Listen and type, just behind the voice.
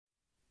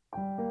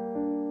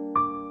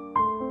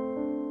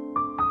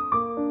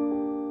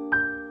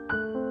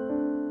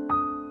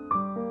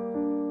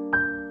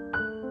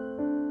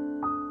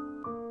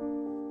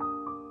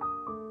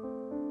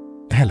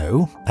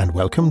Hello, and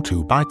welcome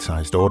to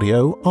Bitesized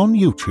Audio on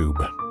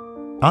YouTube.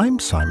 I'm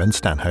Simon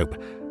Stanhope,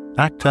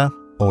 actor,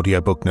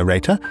 audiobook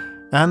narrator,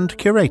 and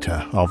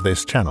curator of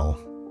this channel.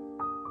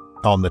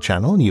 On the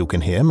channel you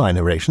can hear my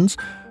narrations,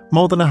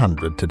 more than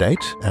 100 to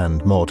date,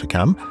 and more to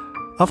come,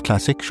 of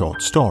classic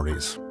short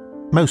stories,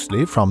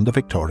 mostly from the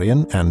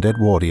Victorian and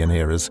Edwardian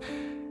eras,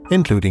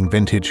 including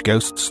vintage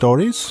ghost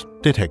stories,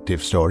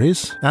 detective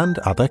stories, and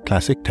other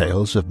classic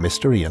tales of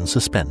mystery and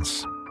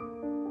suspense.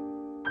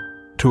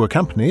 To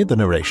accompany the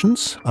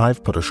narrations,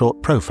 I've put a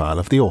short profile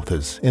of the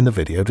authors in the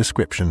video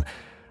description,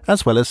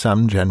 as well as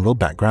some general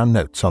background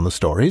notes on the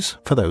stories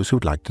for those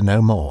who'd like to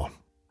know more.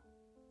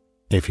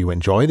 If you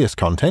enjoy this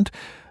content,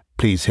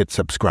 please hit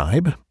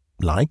subscribe,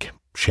 like,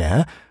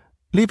 share,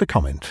 leave a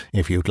comment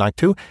if you'd like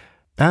to,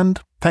 and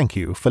thank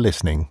you for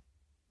listening.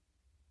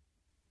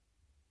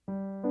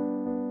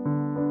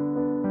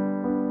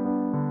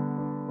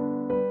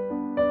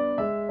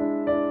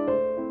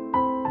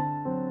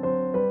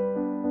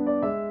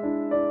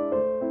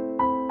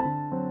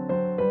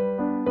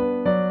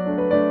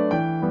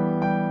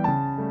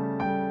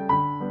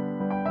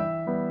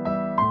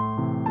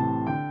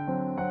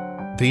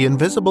 The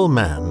Invisible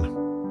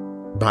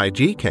Man by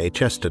G.K.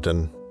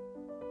 Chesterton.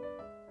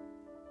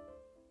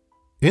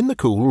 In the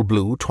cool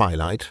blue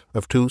twilight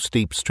of two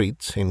steep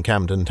streets in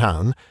Camden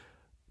Town,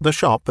 the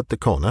shop at the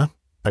corner,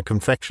 a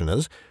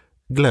confectioner's,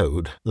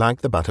 glowed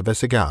like the butt of a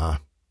cigar.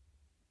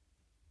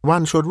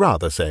 One should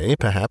rather say,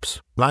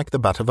 perhaps, like the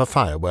butt of a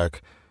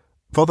firework,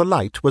 for the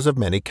light was of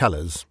many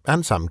colours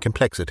and some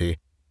complexity,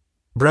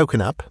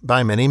 broken up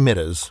by many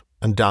mirrors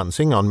and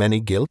dancing on many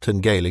gilt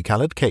and gaily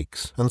coloured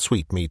cakes and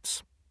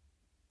sweetmeats.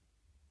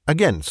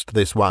 Against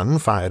this one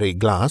fiery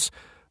glass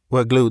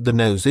were glued the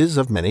noses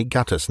of many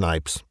gutter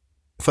snipes,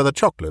 for the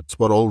chocolates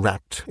were all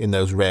wrapped in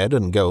those red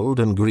and gold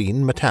and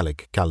green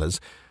metallic colours,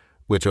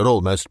 which are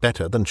almost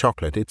better than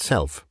chocolate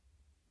itself,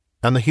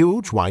 and the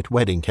huge white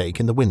wedding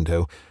cake in the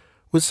window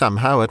was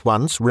somehow at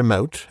once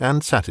remote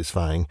and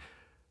satisfying,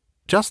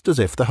 just as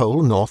if the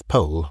whole North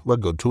Pole were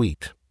good to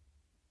eat.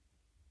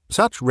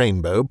 Such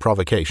rainbow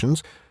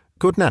provocations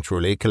could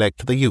naturally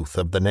collect the youth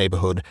of the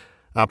neighbourhood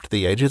up to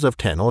the ages of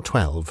 10 or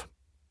 12.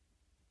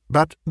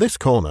 But this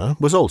corner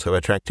was also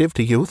attractive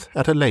to youth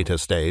at a later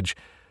stage,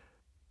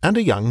 and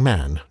a young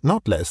man,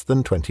 not less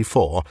than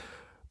 24,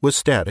 was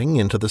staring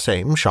into the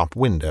same shop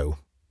window.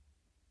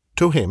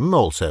 To him,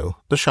 also,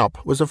 the shop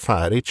was a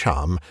fiery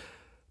charm,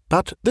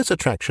 but this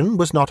attraction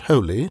was not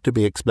wholly to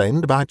be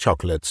explained by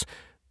chocolates,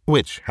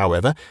 which,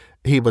 however,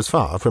 he was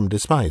far from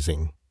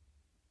despising.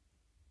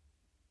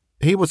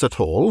 He was a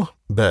tall,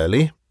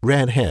 burly,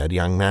 red-haired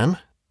young man,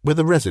 with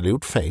a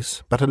resolute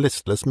face but a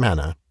listless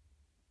manner.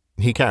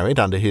 He carried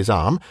under his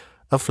arm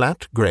a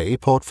flat grey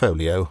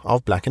portfolio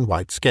of black and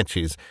white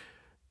sketches,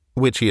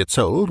 which he had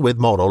sold with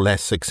more or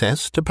less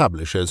success to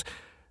publishers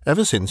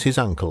ever since his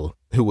uncle,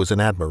 who was an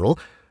admiral,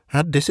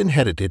 had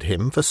disinherited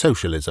him for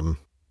socialism,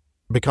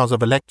 because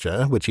of a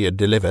lecture which he had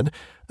delivered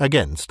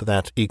against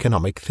that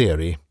economic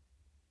theory.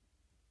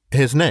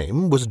 His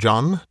name was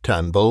John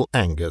Turnbull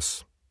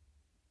Angus.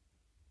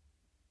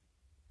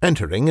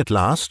 Entering at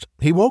last,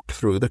 he walked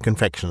through the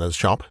confectioner's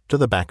shop to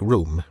the back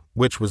room,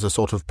 which was a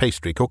sort of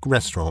pastry-cook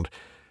restaurant,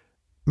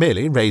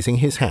 merely raising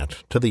his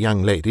hat to the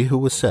young lady who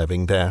was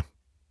serving there.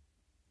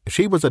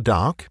 She was a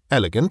dark,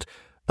 elegant,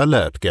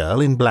 alert girl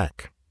in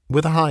black,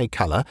 with a high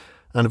colour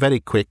and very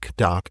quick,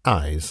 dark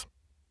eyes,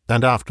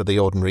 and after the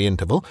ordinary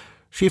interval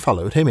she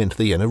followed him into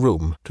the inner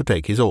room to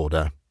take his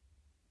order.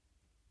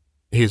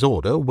 His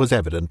order was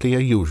evidently a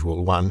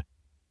usual one.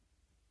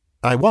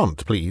 "I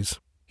want, please,"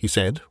 he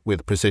said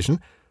with precision,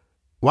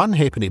 "1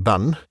 halfpenny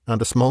bun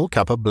and a small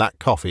cup of black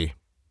coffee."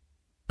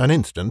 An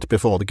instant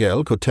before the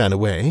girl could turn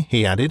away,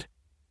 he added,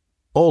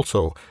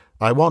 "Also,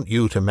 I want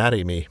you to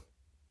marry me."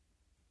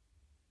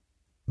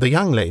 The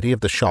young lady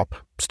of the shop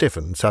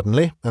stiffened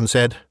suddenly and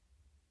said,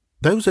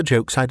 "Those are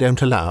jokes I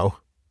don't allow."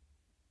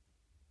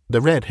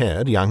 The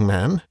red-haired young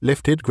man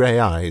lifted grey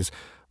eyes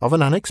of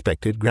an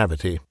unexpected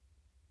gravity.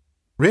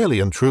 "Really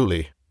and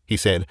truly," he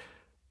said,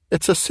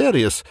 "it's as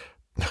serious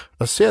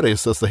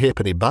as the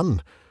halfpenny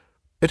bun.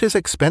 It is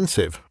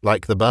expensive,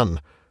 like the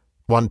bun.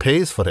 One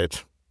pays for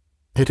it.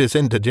 It is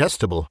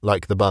indigestible,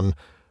 like the bun.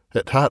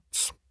 It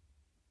hurts."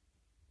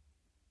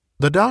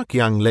 The dark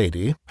young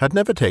lady had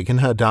never taken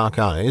her dark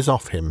eyes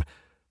off him,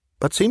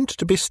 but seemed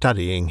to be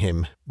studying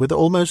him with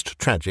almost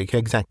tragic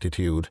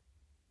exactitude.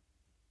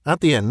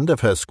 At the end of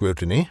her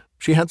scrutiny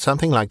she had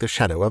something like the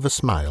shadow of a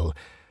smile,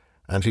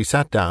 and she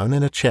sat down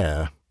in a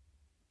chair.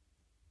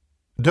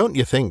 "Don't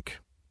you think,"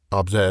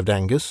 observed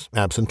Angus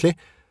absently,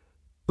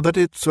 "that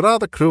it's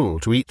rather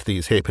cruel to eat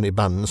these halfpenny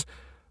buns?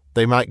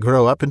 They might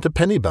grow up into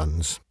penny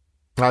buns.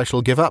 I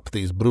shall give up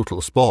these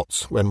brutal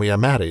sports when we are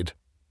married."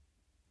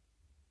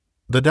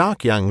 The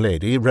dark young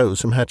lady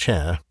rose from her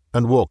chair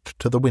and walked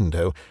to the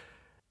window,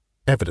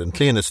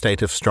 evidently in a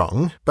state of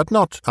strong, but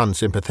not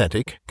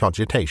unsympathetic,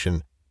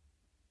 cogitation.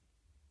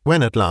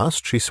 When at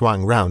last she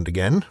swung round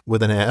again,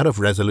 with an air of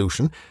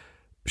resolution,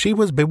 she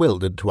was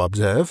bewildered to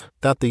observe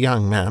that the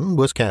young man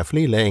was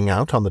carefully laying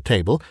out on the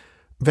table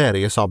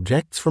various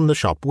objects from the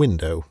shop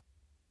window.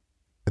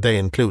 They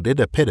included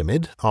a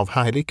pyramid of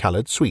highly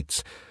coloured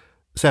sweets,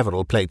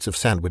 several plates of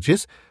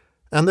sandwiches,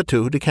 and the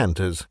 2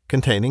 decanters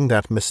containing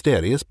that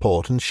mysterious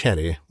port and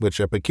sherry which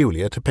are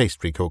peculiar to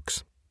pastry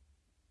cooks.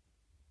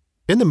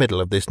 In the middle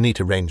of this neat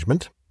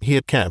arrangement he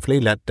had carefully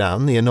let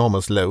down the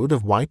enormous load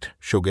of white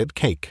sugared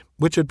cake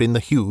which had been the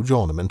huge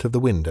ornament of the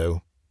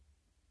window.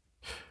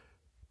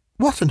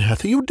 "What on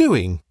earth are you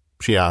doing?"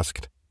 she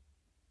asked.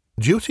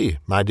 "Duty,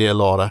 my dear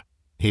Laura,"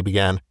 he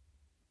began.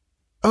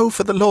 "Oh,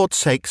 for the Lord's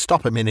sake,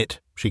 stop a minute,"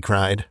 she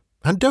cried,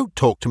 "and don't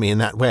talk to me in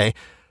that way.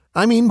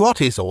 I mean,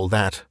 what is all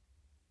that?"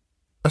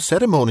 "A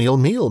ceremonial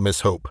meal,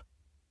 Miss Hope."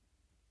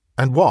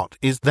 "And what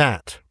is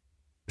that?"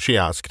 she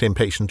asked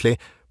impatiently,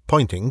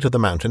 pointing to the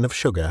mountain of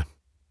sugar.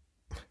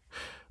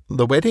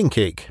 "The wedding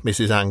cake,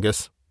 Mrs.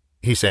 Angus,"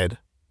 he said.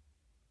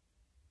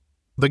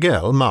 The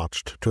girl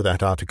marched to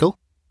that article,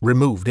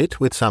 removed it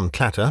with some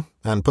clatter,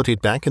 and put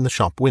it back in the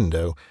shop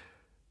window.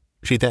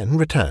 She then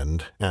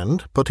returned,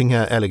 and, putting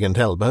her elegant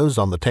elbows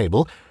on the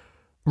table,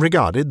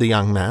 regarded the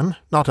young man,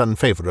 not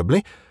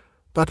unfavourably,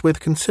 but with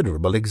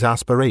considerable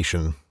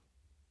exasperation.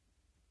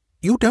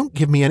 "You don't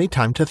give me any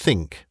time to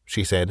think,"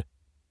 she said.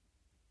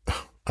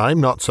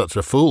 "I'm not such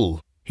a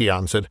fool," he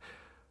answered.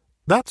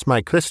 "That's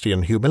my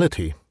Christian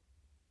humility."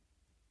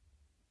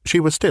 She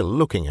was still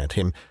looking at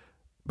him,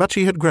 but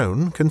she had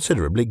grown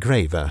considerably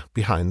graver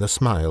behind the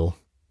smile.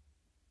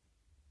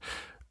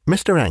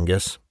 "Mr.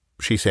 Angus,"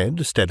 she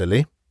said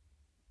steadily,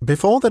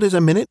 "before there is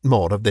a minute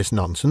more of this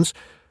nonsense,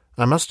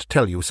 I must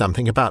tell you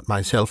something about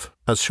myself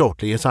as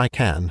shortly as I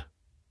can."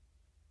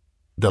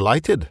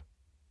 "Delighted,"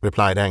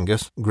 replied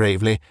Angus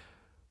gravely.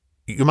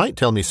 "You might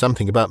tell me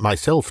something about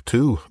myself,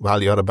 too,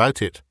 while you're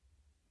about it."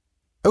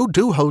 "Oh,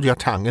 do hold your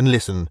tongue and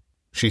listen,"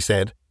 she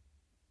said.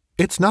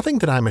 "It's nothing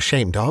that I'm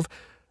ashamed of,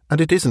 and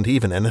it isn't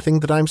even anything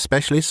that I'm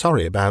specially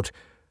sorry about.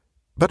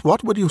 But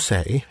what would you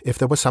say if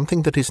there was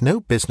something that is no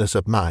business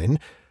of mine,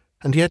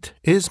 and yet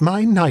is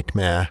my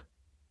nightmare?"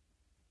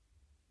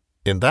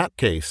 "In that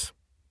case,"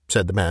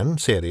 said the man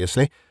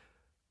seriously,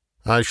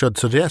 "I should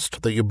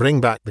suggest that you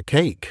bring back the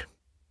cake."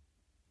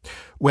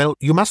 "Well,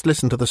 you must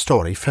listen to the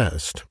story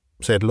first,"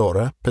 said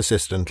Laura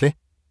persistently.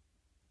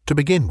 "To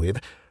begin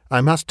with,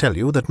 I must tell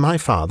you that my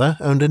father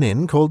owned an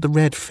inn called the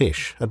Red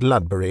Fish at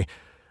Ludbury,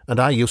 and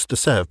I used to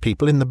serve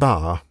people in the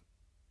bar.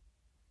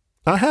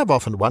 I have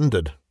often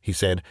wondered," he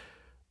said,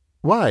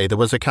 "why there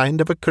was a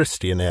kind of a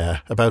Christian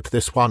air about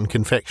this one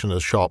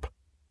confectioner's shop.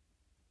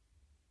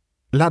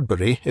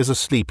 Ludbury is a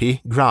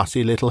sleepy,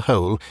 grassy little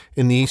hole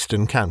in the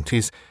eastern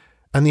counties,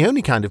 and the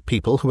only kind of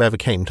people who ever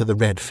came to the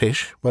Red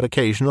Fish were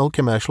occasional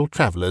commercial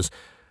travellers,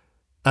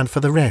 and for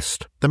the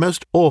rest, the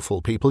most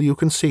awful people you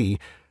can see,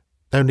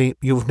 only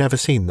you've never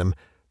seen them.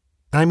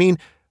 I mean,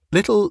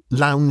 little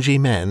loungy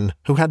men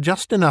who had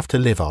just enough to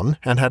live on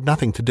and had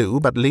nothing to do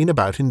but lean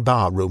about in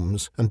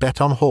bar-rooms and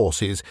bet on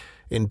horses,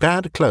 in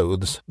bad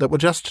clothes that were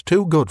just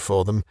too good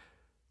for them.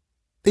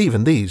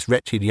 Even these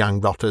wretched young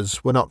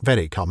rotters were not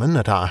very common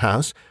at our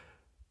house,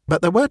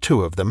 but there were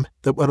 2 of them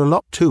that were a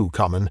lot too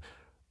common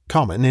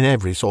in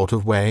every sort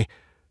of way.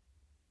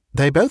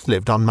 They both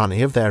lived on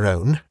money of their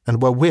own,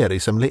 and were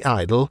wearisomely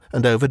idle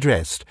and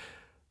overdressed,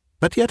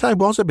 but yet I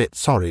was a bit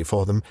sorry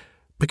for them,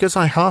 because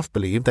I half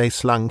believe they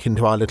slunk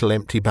into our little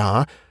empty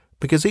bar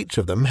because each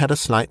of them had a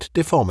slight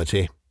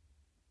deformity,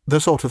 the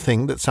sort of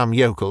thing that some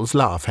yokels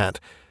laugh at.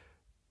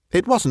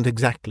 It wasn't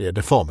exactly a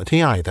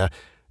deformity either.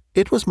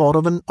 It was more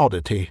of an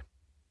oddity.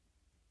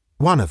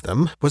 One of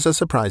them was a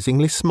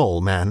surprisingly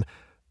small man,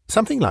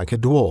 something like a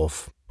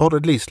dwarf, or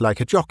at least like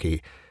a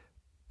jockey.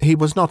 He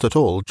was not at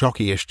all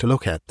jockeyish to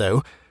look at,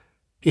 though.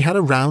 He had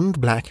a round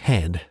black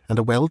head and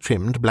a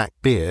well-trimmed black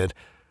beard,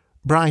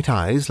 bright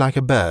eyes like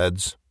a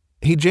bird's.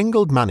 He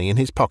jingled money in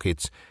his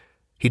pockets.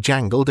 He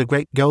jangled a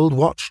great gold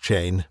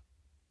watch-chain.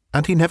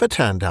 And he never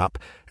turned up,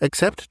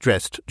 except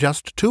dressed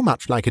just too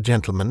much like a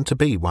gentleman to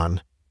be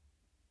one.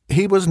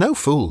 He was no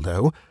fool,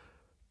 though.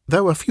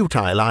 Though a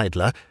futile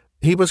idler,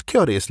 he was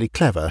curiously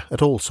clever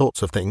at all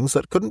sorts of things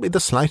that couldn't be the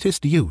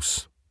slightest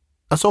use.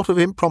 A sort of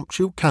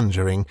impromptu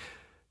conjuring,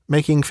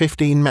 making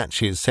 15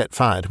 matches set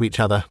fire to each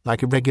other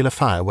like a regular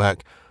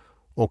firework,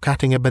 or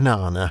cutting a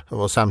banana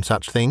or some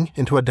such thing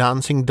into a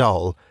dancing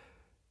doll.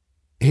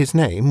 His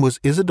name was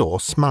Isidore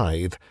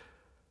Smythe,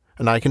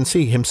 and I can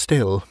see him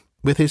still,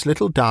 with his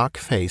little dark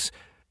face,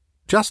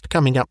 just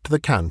coming up to the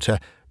counter,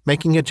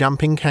 making a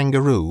jumping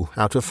kangaroo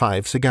out of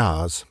 5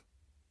 cigars.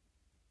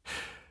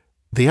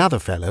 The other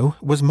fellow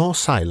was more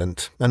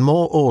silent and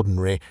more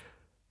ordinary,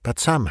 but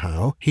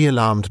somehow he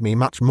alarmed me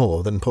much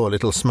more than poor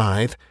little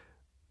Smythe.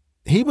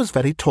 He was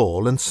very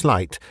tall and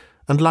slight,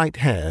 and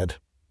light-haired.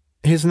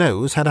 His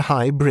nose had a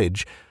high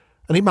bridge,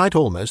 and he might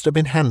almost have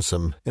been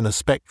handsome in a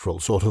spectral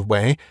sort of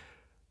way,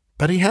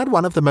 but he had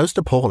one of the most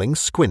appalling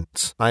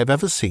squints I have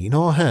ever seen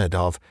or heard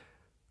of.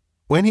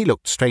 When he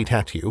looked straight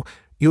at you,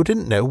 you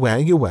didn't know where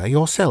you were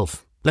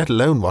yourself, let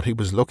alone what he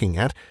was looking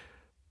at.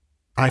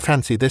 I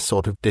fancy this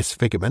sort of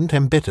disfigurement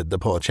embittered the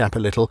poor chap a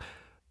little,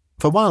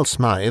 for while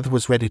Smythe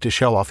was ready to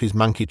show off his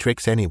monkey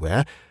tricks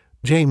anywhere,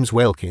 James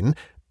Welkin,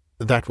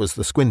 that was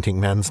the squinting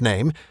man's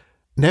name,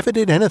 never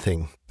did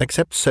anything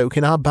except soak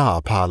in our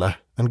bar parlour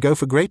and go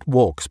for great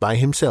walks by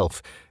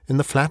himself in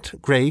the flat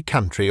grey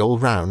country all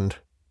round.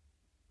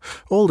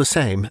 All the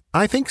same,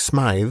 I think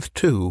Smythe,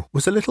 too,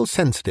 was a little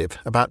sensitive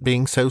about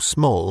being so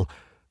small,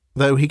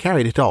 though he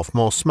carried it off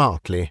more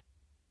smartly.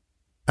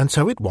 And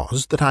so it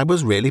was that I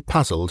was really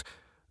puzzled,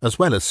 as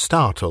well as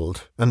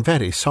startled and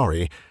very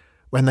sorry,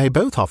 when they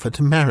both offered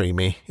to marry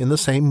me in the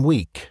same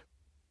week.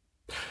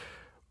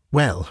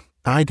 Well,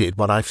 I did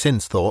what I've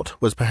since thought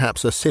was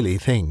perhaps a silly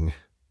thing.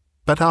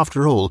 But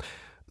after all,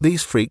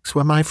 these freaks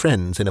were my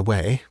friends in a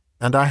way,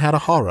 and I had a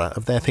horror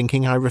of their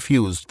thinking I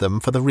refused them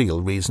for the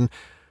real reason,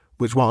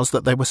 which was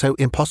that they were so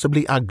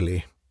impossibly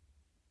ugly.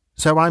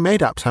 So I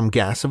made up some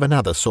gas of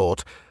another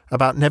sort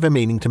about never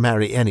meaning to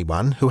marry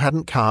anyone who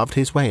hadn't carved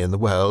his way in the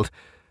world.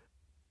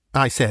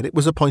 I said it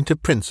was a point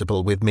of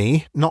principle with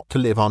me not to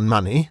live on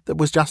money that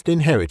was just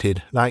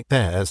inherited like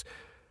theirs.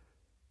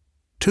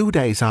 2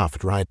 days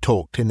after I'd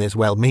talked in this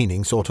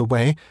well-meaning sort of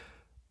way,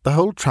 the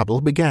whole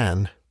trouble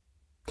began.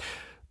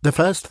 The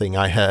first thing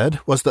I heard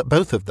was that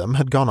both of them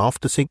had gone off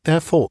to seek their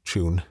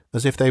fortune,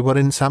 as if they were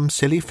in some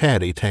silly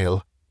fairy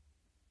tale.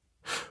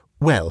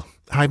 Well,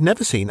 I've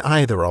never seen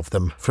either of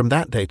them from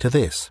that day to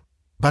this,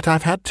 but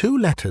I've had 2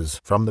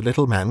 letters from the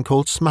little man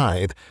called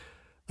Smythe,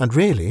 and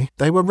really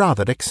they were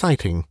rather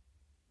exciting.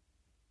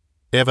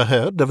 "Ever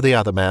heard of the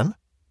other man?"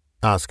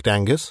 asked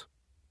Angus.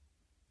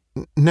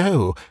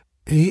 "No,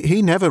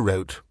 he never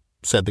wrote,"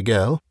 said the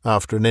girl,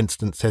 after an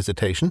instant's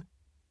hesitation.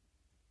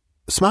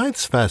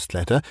 Smythe's first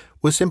letter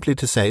was simply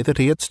to say that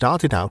he had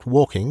started out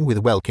walking with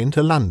Welkin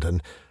to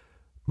London,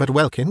 but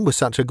Welkin was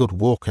such a good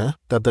walker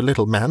that the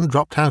little man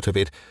dropped out of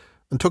it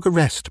and took a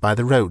rest by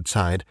the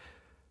roadside.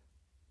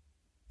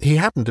 He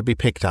happened to be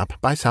picked up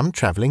by some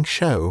travelling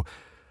show,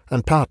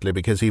 and partly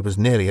because he was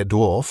nearly a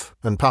dwarf,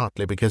 and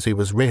partly because he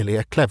was really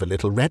a clever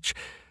little wretch,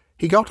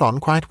 he got on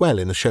quite well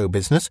in the show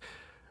business,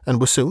 and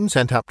was soon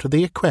sent up to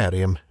the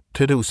aquarium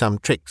to do some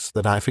tricks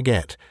that I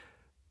forget.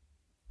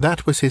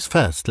 That was his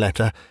first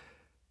letter.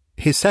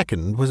 His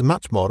second was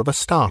much more of a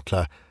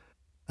startler,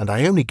 and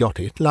I only got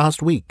it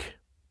last week.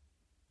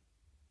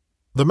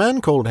 The man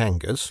called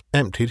Angus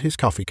emptied his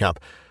coffee cup,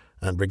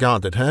 and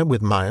regarded her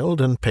with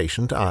mild and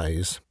patient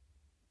eyes.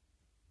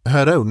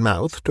 Her own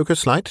mouth took a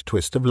slight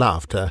twist of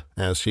laughter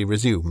as she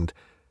resumed.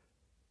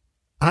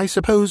 "I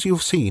suppose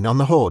you've seen on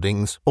the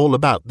hoardings all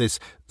about this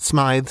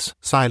Smythe's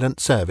silent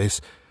service,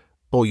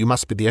 or you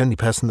must be the only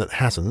person that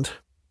hasn't.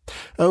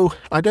 Oh,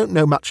 I don't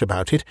know much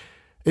about it.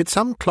 It's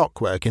some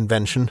clockwork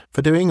invention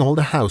for doing all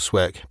the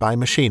housework by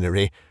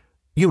machinery.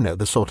 You know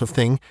the sort of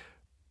thing.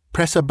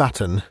 Press a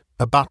button,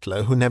 a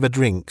butler who never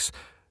drinks.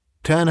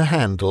 Turn a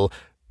handle,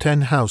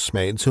 10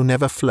 housemaids who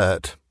never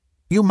flirt.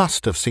 You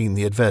must have seen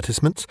the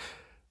advertisements.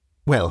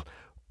 Well,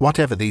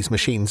 whatever these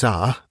machines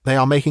are, they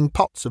are making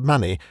pots of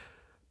money,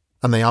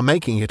 and they are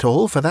making it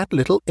all for that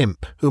little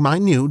imp whom I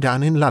knew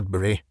down in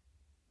Ludbury.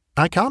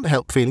 I can't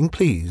help feeling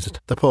pleased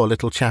the poor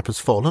little chap has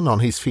fallen on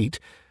his feet,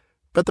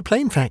 but the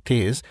plain fact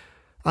is,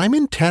 I'm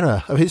in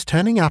terror of his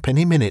turning up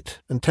any minute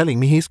and telling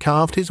me he's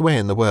carved his way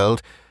in the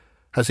world,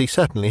 as he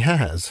certainly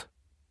has."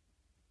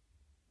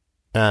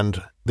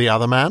 "And the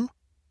other man?"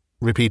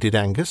 repeated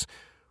Angus,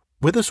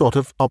 with a sort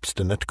of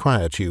obstinate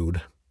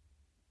quietude.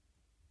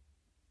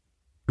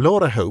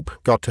 Laura Hope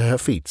got to her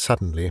feet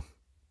suddenly.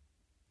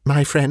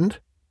 "My friend,"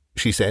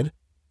 she said,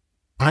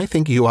 "I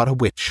think you are a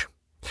witch.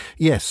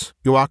 Yes,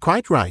 you are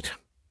quite right.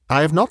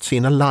 I have not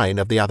seen a line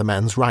of the other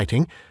man's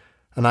writing,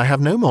 and I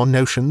have no more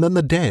notion than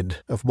the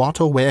dead of what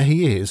or where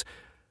he is.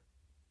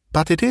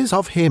 But it is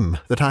of him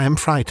that I am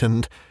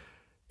frightened.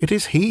 It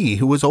is he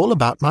who is all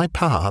about my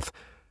path.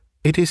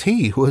 It is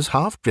he who has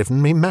half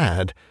driven me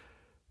mad.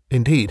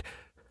 Indeed,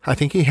 I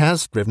think he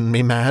has driven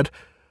me mad,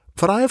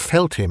 for I have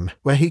felt him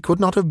where he could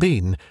not have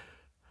been,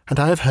 and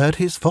I have heard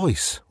his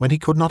voice when he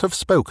could not have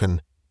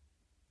spoken."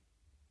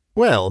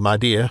 "Well, my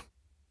dear,"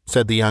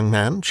 said the young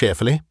man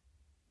cheerfully,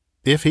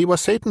 "if he were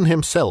Satan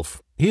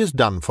himself, he is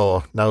done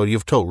for, now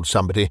you've told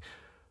somebody.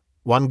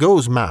 One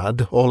goes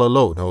mad all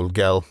alone, old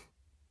girl.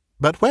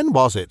 But when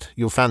was it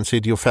you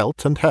fancied you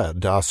felt and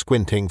heard our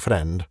squinting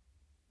friend?"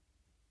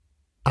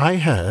 "I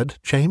heard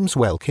James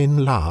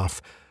Welkin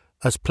laugh,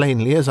 as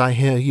plainly as I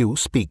hear you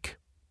speak,"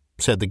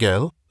 said the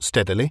girl,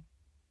 steadily.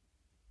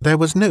 "There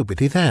was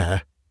nobody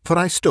there, for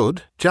I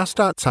stood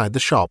just outside the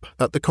shop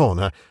at the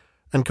corner,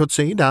 and could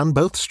see down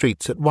both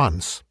streets at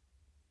once.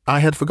 I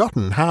had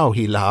forgotten how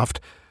he laughed,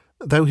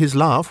 though his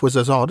laugh was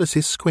as odd as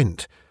his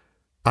squint.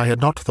 I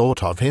had not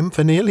thought of him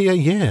for nearly a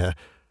year.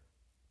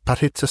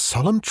 But it's a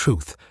solemn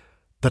truth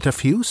that a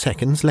few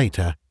seconds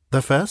later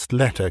the first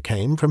letter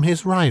came from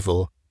his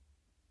rival."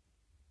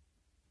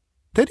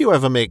 "Did you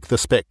ever make the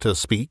spectre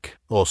speak,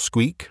 or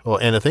squeak,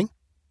 or anything?"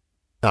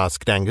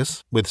 asked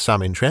Angus, with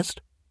some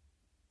interest.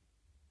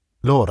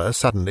 Laura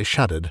suddenly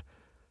shuddered,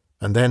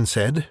 and then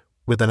said,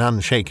 with an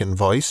unshaken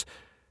voice,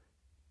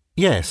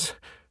 "Yes,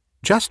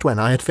 just when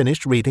I had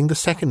finished reading the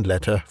second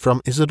letter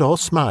from Isidore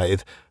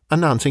Smythe,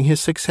 announcing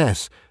his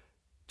success.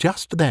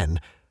 Just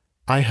then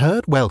I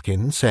heard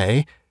Welkin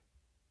say,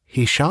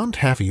 He shan't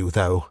have you,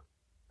 though.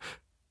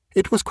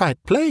 It was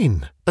quite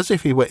plain, as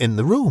if he were in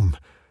the room.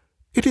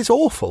 It is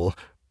awful.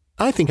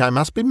 I think I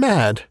must be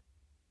mad."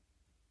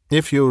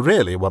 "If you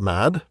really were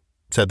mad,"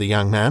 said the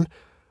young man,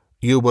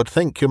 "you would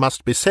think you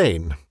must be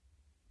sane.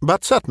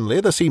 But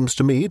certainly there seems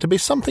to me to be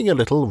something a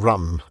little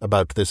rum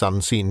about this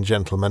unseen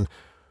gentleman.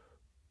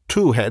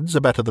 2 heads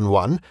are better than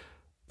 1.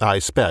 I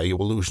spare you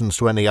allusions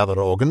to any other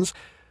organs,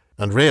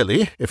 and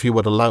really, if you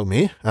would allow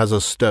me, as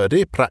a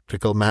sturdy,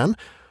 practical man,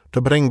 to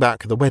bring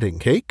back the wedding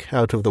cake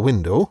out of the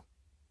window—"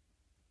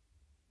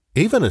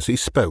 Even as he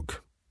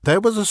spoke,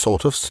 there was a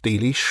sort of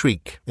steely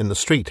shriek in the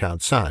street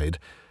outside,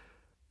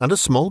 and a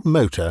small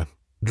motor,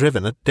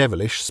 driven at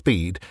devilish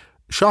speed,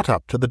 shot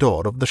up to the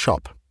door of the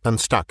shop and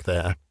stuck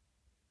there.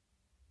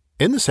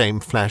 In the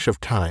same flash of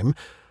time,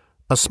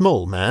 a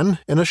small man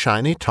in a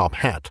shiny top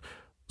hat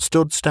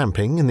stood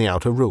stamping in the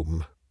outer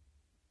room.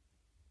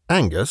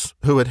 Angus,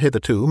 who had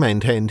hitherto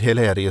maintained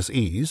hilarious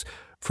ease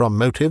from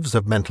motives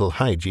of mental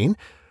hygiene,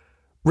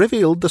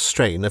 revealed the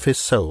strain of his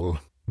soul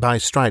by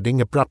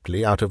striding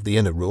abruptly out of the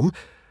inner room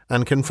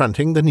and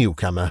confronting the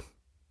newcomer.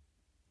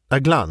 A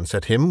glance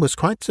at him was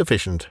quite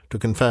sufficient to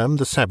confirm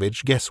the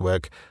savage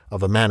guesswork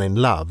of a man in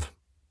love.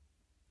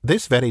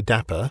 This very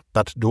dapper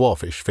but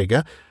dwarfish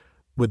figure,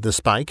 with the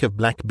spike of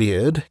black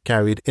beard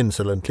carried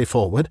insolently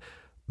forward,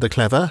 the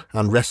clever,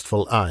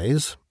 unrestful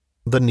eyes,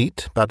 the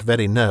neat but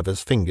very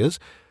nervous fingers,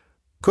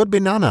 could be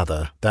none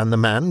other than the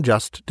man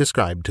just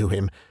described to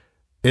him,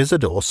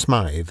 Isidore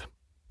Smythe,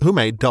 who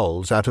made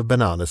dolls out of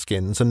banana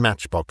skins and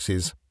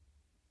matchboxes.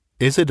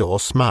 Isidore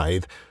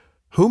Smythe,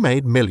 who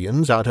made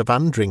millions out of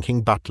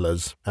undrinking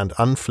butlers and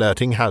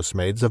unflirting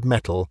housemaids of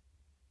metal.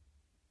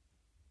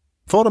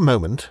 For a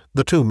moment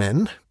the 2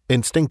 men,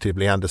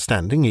 instinctively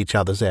understanding each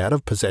other's air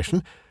of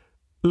possession,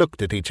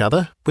 looked at each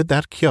other with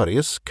that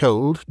curious,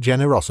 cold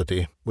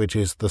generosity which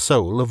is the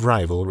soul of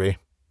rivalry.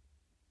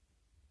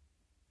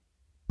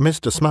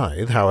 Mr.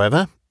 Smythe,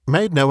 however,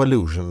 made no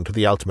allusion to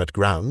the ultimate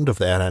ground of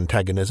their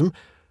antagonism,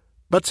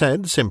 but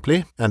said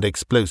simply and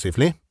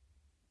explosively,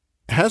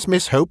 "Has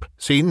Miss Hope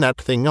seen that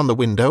thing on the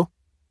window?"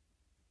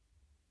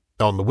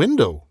 "On the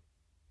window?"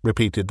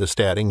 repeated the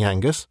staring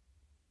Angus.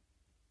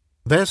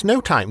 "There's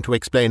no time to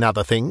explain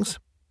other things,"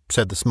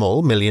 said the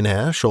small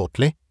millionaire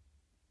shortly.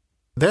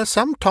 "There's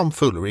some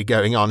tomfoolery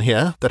going on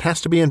here that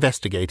has to be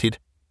investigated."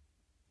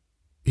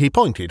 He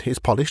pointed his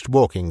polished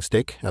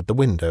walking-stick at the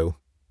window,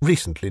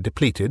 recently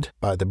depleted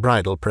by the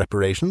bridal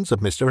preparations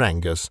of Mr.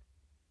 Angus.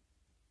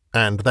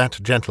 And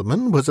that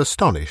gentleman was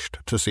astonished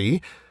to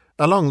see,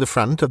 along the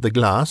front of the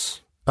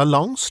glass, a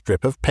long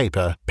strip of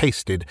paper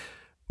pasted,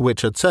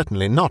 which had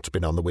certainly not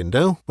been on the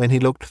window when he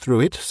looked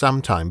through it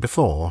some time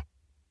before.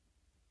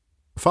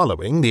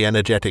 Following the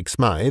energetic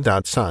Smythe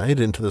outside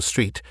into the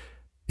street,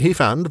 he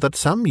found that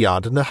some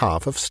 1.5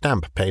 yards of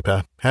stamp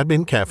paper had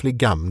been carefully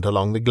gummed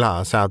along the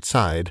glass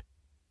outside,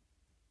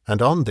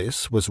 and on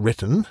this was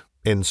written,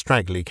 in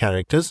straggly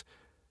characters,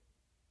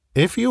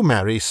 "If you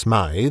marry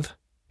Smythe,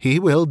 he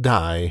will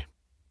die."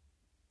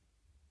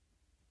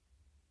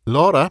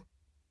 "Laura,"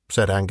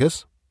 said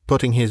Angus,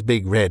 putting his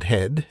big red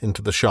head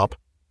into the shop,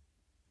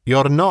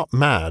 "you're not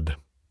mad."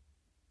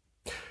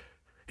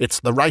 "It's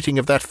the writing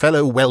of that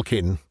fellow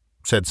Welkin,"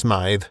 said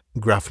Smythe,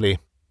 gruffly.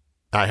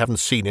 "I haven't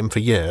seen him for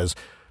years,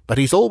 but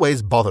he's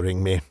always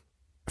bothering me.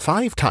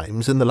 5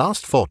 times in the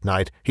last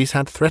fortnight he's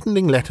had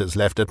threatening letters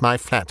left at my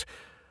flat,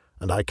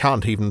 and I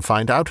can't even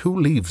find out who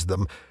leaves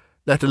them,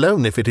 let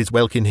alone if it is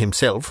Welkin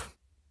himself.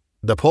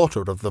 The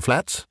porter of the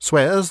flats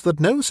swears that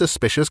no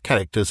suspicious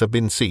characters have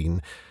been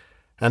seen,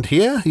 and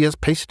here he has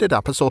pasted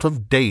up a sort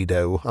of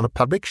dado on a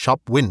public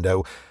shop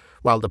window,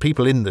 while the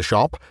people in the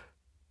shop—"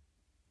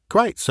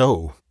 "Quite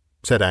so,"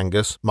 said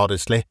Angus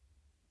modestly,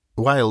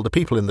 "while the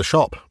people in the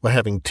shop were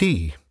having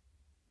tea.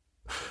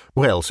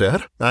 Well,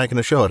 sir, I can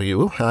assure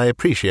you I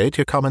appreciate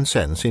your common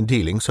sense in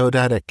dealing so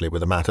directly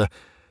with the matter.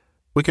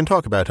 We can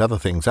talk about other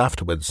things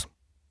afterwards.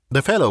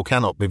 The fellow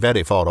cannot be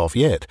very far off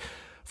yet,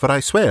 for I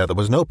swear there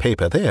was no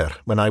paper there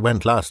when I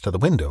went last to the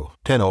window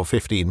 10 or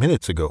 15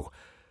 minutes ago.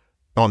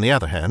 On the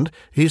other hand,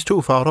 he's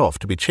too far off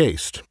to be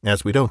chased,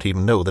 as we don't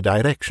even know the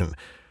direction.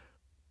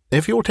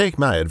 If you'll take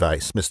my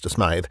advice, Mr.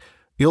 Smythe,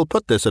 you'll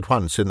put this at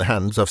once in the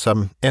hands of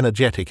some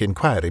energetic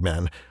inquiry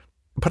man,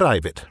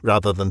 private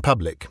rather than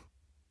public.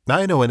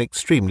 I know an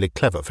extremely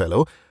clever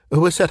fellow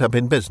who was set up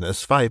in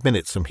business 5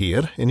 minutes from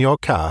here in your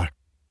car.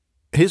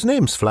 His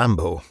name's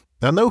Flambeau,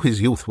 and though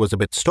his youth was a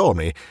bit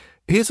stormy,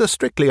 he's a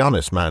strictly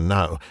honest man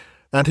now,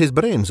 and his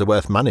brains are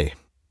worth money.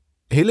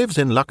 He lives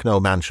in Lucknow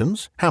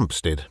Mansions,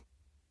 Hampstead."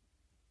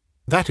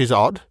 "That is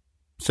odd,"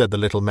 said the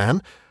little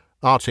man,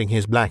 arching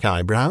his black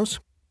eyebrows.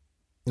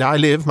 "I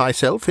live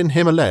myself in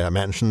Himalaya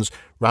Mansions,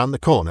 round the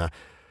corner.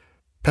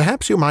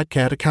 Perhaps you might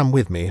care to come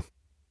with me.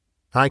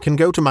 I can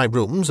go to my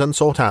rooms and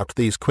sort out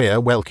these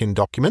queer Welkin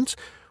documents,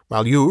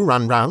 while you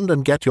run round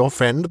and get your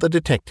friend the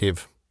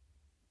detective."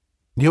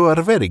 "You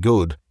are very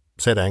good,"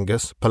 said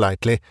Angus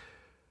politely.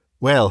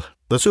 "Well,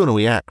 the sooner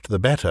we act, the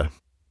better."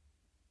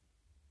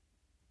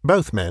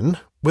 Both men,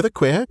 with a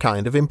queer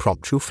kind of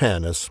impromptu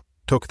fairness,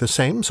 took the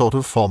same sort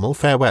of formal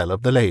farewell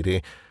of the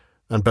lady,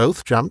 and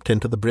both jumped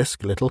into the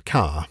brisk little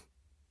car.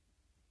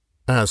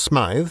 As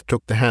Smythe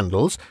took the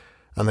handles,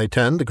 and they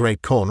turned the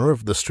great corner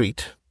of the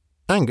street,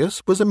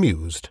 Angus was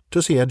amused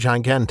to see a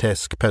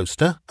gigantesque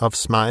poster of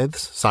Smythe's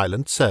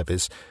Silent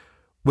Service,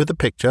 with a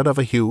picture of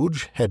a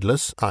huge,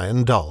 headless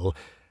iron doll,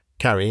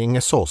 carrying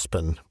a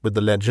saucepan with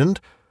the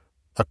legend,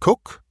 "A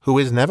cook who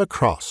is never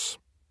cross."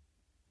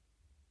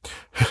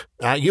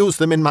 "I use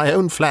them in my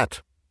own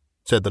flat,"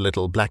 said the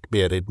little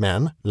black-bearded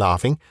man,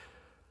 laughing,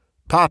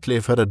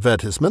 "partly for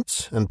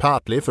advertisements and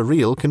partly for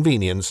real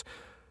convenience.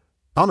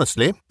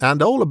 Honestly,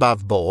 and all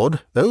above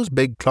board, those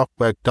big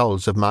clockwork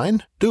dolls of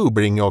mine do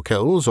bring your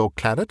coals or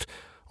claret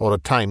or a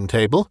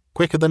timetable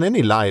quicker than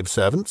any live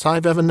servants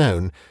I've ever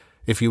known,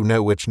 if you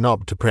know which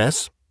knob to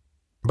press.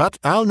 But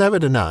I'll never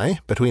deny,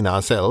 between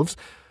ourselves,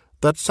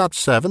 that such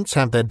servants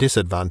have their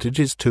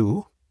disadvantages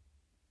too."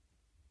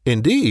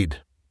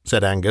 "Indeed,"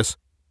 said Angus.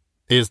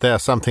 "Is there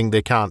something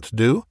they can't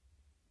do?"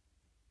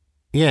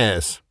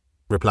 "Yes,"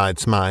 replied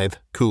Smythe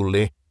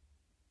coolly.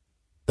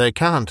 "They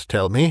can't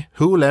tell me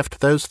who left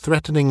those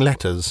threatening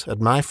letters at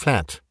my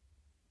flat."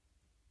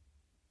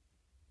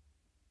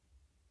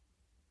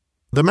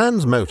 The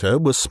man's motor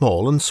was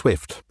small and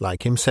swift,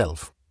 like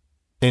himself.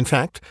 In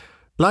fact,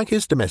 like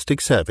his domestic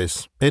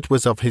service, it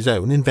was of his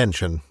own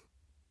invention.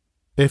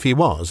 If he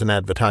was an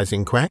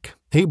advertising quack,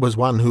 he was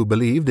one who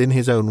believed in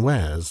his own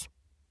wares.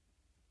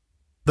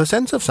 The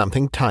sense of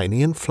something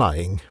tiny and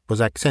flying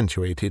was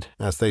accentuated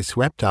as they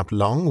swept up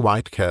long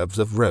white curves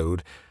of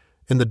road,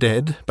 in the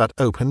dead but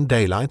open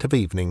daylight of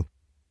evening.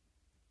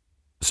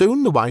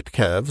 Soon the white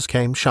curves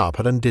came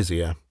sharper and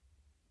dizzier.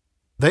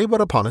 They were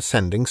upon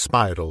ascending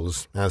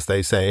spirals, as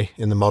they say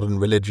in the modern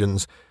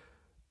religions,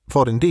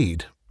 for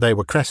indeed they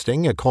were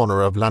cresting a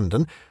corner of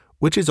London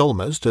which is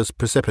almost as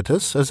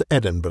precipitous as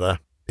Edinburgh,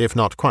 if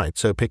not quite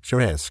so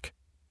picturesque.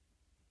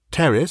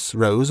 Terrace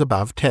rose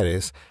above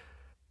terrace,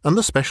 and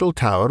the special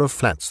tower of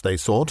flats they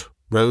sought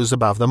rose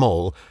above them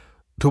all,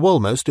 to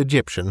almost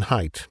Egyptian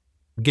height,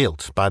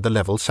 gilt by the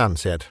level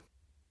sunset.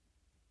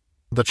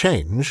 The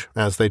change,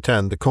 as they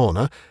turned the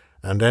corner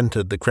and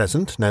entered the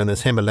crescent known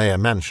as Himalaya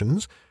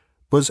Mansions,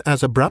 was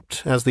as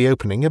abrupt as the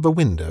opening of a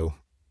window,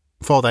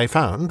 for they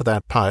found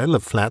that pile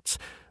of flats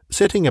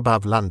sitting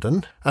above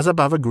London as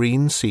above a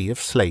green sea of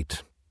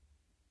slate.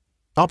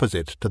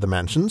 Opposite to the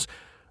mansions,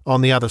 on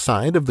the other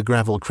side of the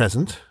gravel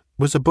crescent,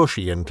 was a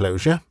bushy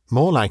enclosure,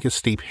 more like a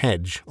steep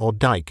hedge or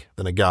dyke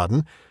than a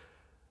garden,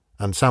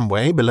 and some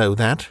way below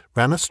that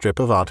ran a strip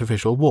of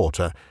artificial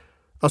water,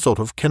 a sort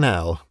of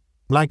canal,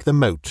 like the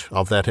moat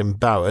of that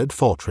embowered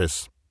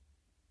fortress.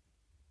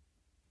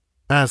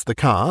 As the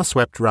car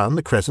swept round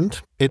the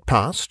crescent, it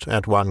passed,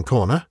 at one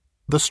corner,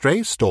 the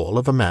stray stall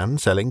of a man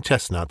selling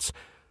chestnuts,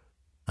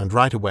 and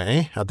right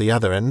away, at the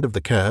other end of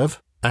the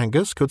curve,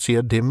 Angus could see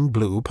a dim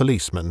blue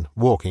policeman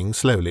walking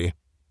slowly.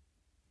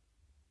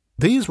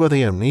 These were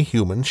the only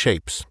human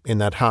shapes in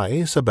that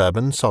high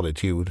suburban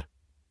solitude.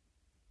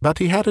 But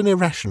he had an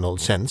irrational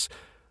sense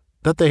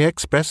that they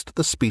expressed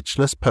the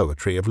speechless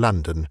poetry of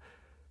London.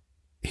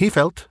 He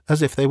felt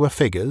as if they were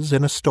figures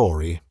in a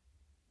story.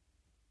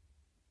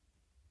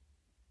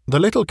 The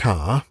little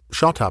car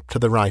shot up to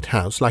the right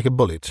house like a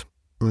bullet,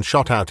 and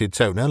shot out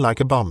its owner like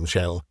a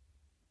bombshell.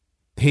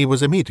 He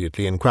was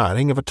immediately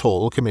inquiring of a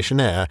tall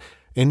commissionaire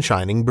in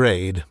shining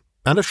braid,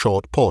 and a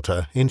short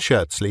porter in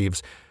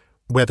shirt-sleeves,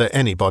 whether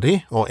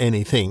anybody or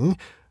anything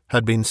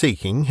had been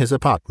seeking his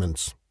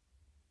apartments.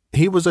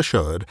 He was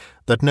assured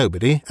that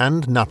nobody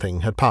and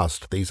nothing had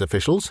passed these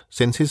officials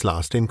since his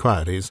last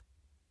inquiries,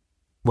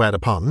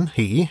 whereupon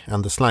he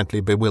and the slightly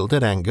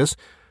bewildered Angus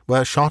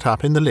were shot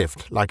up in the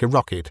lift like a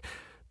rocket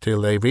till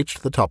they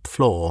reached the top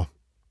floor.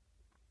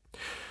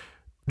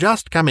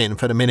 "Just come in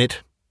for a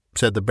minute,"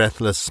 said the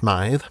breathless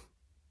Smythe.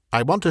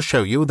 "I want to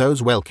show you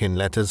those Welkin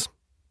letters.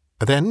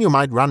 Then you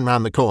might run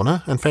round the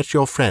corner and fetch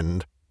your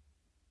friend."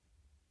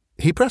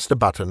 He pressed a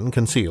button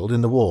concealed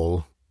in the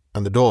wall,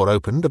 and the door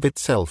opened of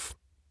itself.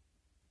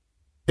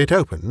 It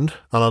opened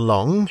on a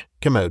long,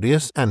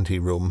 commodious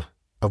ante-room,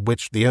 of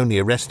which the only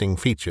arresting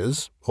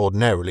features,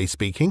 ordinarily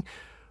speaking,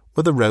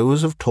 were the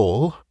rows of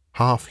tall,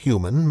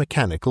 half-human,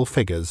 mechanical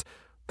figures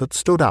that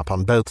stood up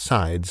on both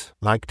sides,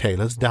 like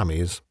tailors'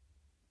 dummies.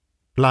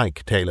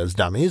 Like tailors'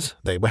 dummies,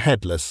 they were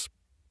headless,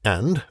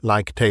 and,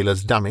 like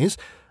tailors' dummies,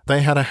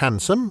 they had a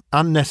handsome,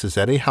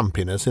 unnecessary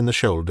humpiness in the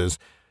shoulders,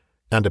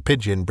 and a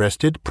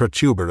pigeon-breasted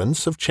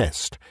protuberance of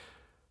chest.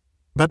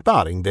 But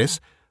barring this,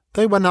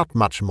 they were not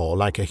much more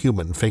like a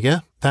human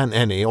figure than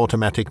any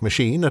automatic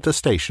machine at a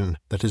station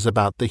that is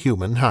about the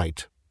human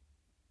height.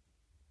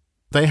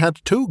 They had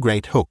two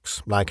great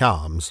hooks, like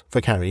arms, for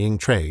carrying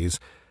trays,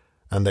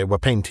 and they were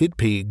painted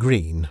pea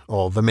green,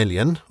 or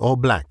vermilion, or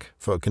black,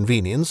 for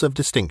convenience of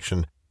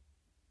distinction.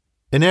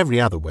 In every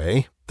other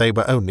way, they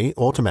were only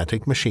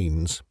automatic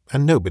machines,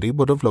 and nobody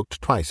would have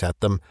looked twice at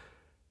them.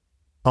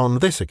 On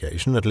this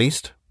occasion, at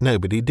least,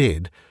 nobody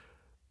did,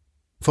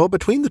 for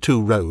between the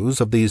two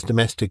rows of these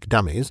domestic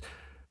dummies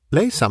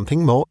lay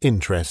something more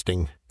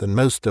interesting than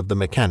most of the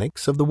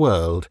mechanics of the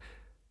world.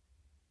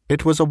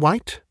 It was a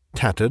white,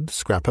 tattered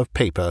scrap of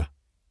paper,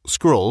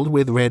 scrawled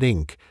with red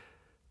ink,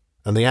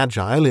 and the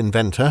agile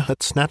inventor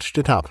had snatched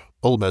it up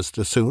almost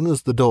as soon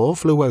as the door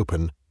flew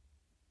open.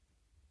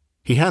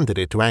 He handed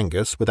it to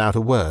Angus without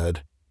a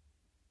word.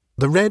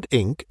 The red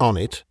ink on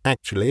it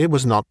actually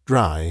was not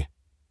dry,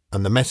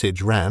 and the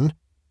message ran,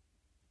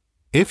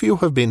 "If you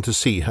have been to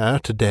see her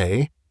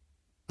today,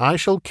 I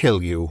shall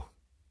kill you."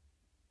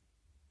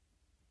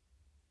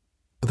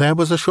 There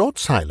was a short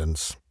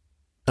silence,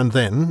 and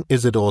then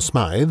Isidore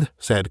Smythe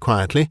said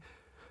quietly,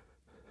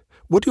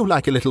 "Would you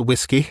like a little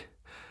whisky?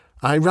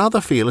 I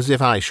rather feel as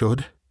if I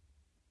should."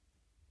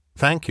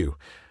 "Thank you.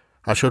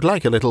 I should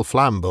like a little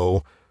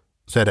Flambeau,"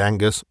 said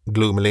Angus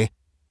gloomily.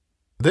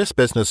 "This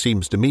business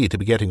seems to me to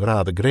be getting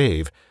rather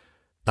grave.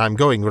 I'm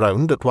going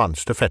round at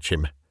once to fetch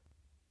him."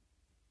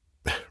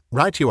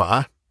 "Right you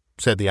are,"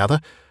 said the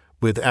other,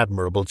 with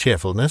admirable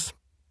cheerfulness.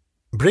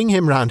 "Bring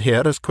him round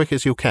here as quick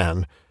as you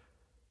can."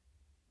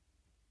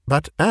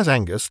 But as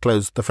Angus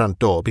closed the front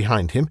door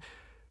behind him,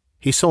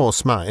 he saw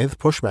Smythe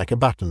push back a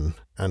button,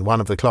 and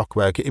one of the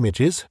clockwork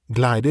images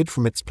glided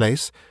from its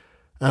place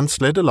and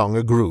slid along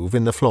a groove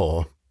in the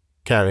floor,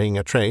 carrying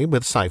a tray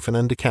with siphon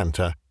and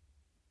decanter.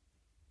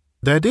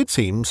 There did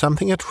seem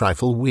something a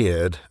trifle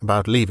weird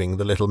about leaving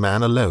the little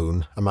man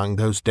alone among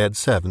those dead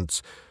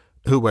servants,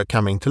 who were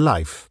coming to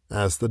life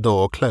as the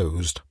door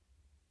closed.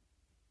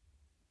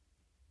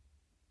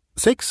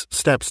 6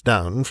 steps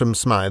down from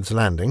Smythe's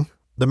landing,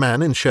 the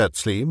man in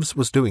shirt-sleeves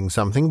was doing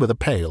something with a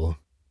pail.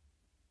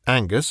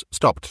 Angus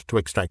stopped to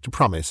extract a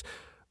promise,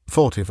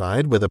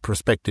 fortified with a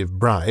prospective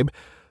bribe,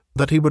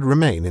 that he would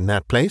remain in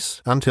that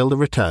place until the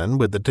return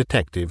with the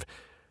detective,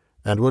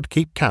 and would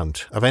keep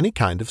count of any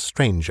kind of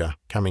stranger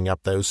coming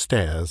up those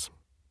stairs.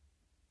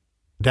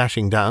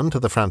 Dashing down to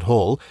the front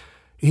hall,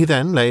 he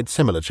then laid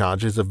similar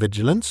charges of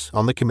vigilance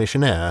on the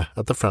commissionaire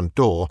at the front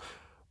door,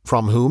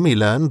 from whom he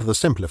learned the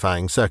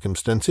simplifying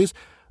circumstances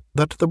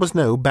that there was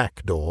no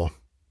back door.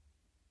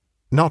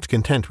 Not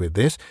content with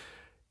this,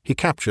 he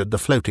captured the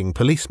floating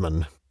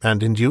policeman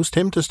and induced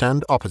him to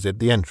stand opposite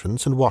the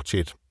entrance and watch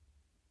it,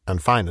 and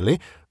finally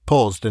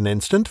paused an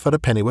instant for a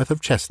pennyworth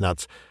of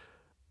chestnuts,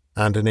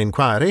 and an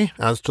inquiry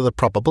as to the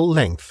probable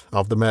length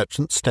of the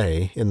merchant's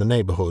stay in the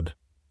neighbourhood.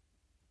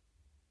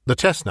 The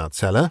chestnut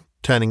seller,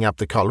 turning up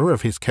the collar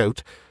of his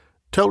coat,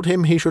 told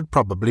him he should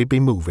probably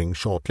be moving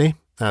shortly,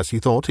 as he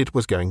thought it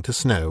was going to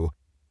snow.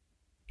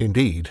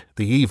 Indeed,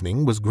 the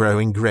evening was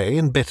growing grey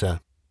and bitter.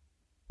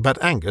 But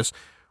Angus,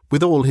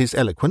 with all his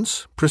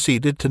eloquence,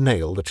 proceeded to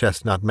nail the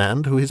chestnut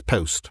man to his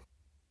post.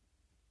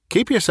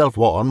 "Keep yourself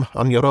warm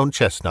on your own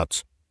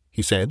chestnuts,"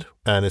 he said,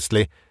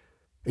 earnestly.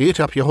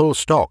 "Eat up your whole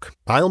stock.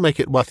 I'll make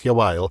it worth your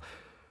while.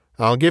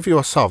 I'll give you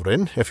a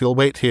sovereign if you'll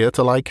wait here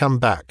till I come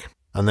back,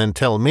 and then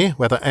tell me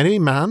whether any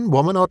man,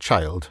 woman, or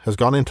child has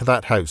gone into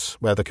that house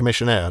where the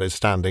commissionaire is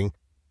standing."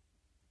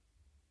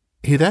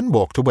 He then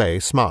walked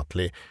away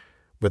smartly,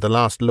 with a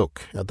last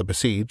look at the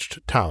besieged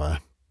tower.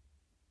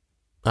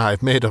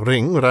 "I've made a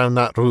ring round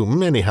that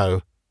room,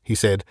 anyhow," he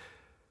said.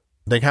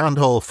 "They can't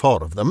all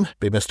 4 of them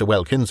be Mr.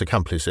 Welkin's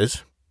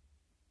accomplices."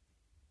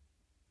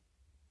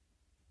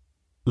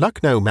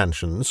 Lucknow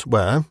Mansions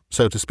were,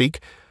 so to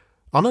speak,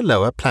 on a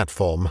lower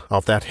platform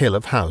of that hill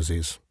of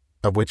houses,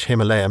 of which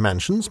Himalaya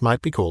Mansions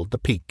might be called the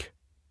peak.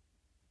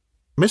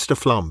 Mr.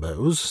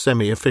 Flambeau's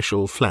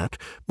semi-official flat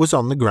was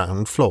on the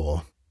ground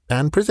floor,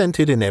 and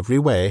presented in every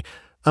way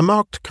a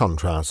marked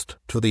contrast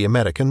to the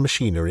American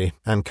machinery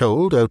and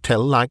cold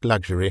hotel-like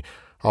luxury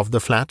of the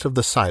flat of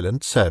the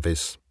silent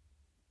service.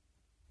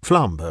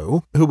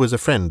 Flambeau, who was a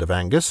friend of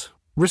Angus,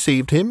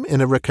 received him in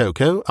a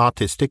rococo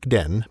artistic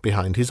den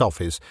behind his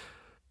office,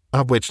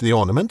 of which the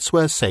ornaments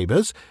were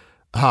sabres,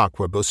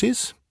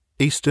 harquebuses,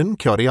 Eastern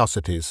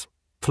curiosities,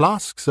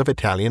 flasks of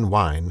Italian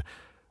wine,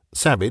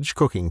 savage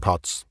cooking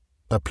pots,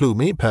 a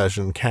plumy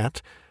Persian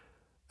cat,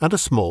 and a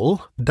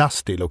small,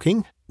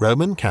 dusty-looking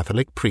Roman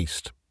Catholic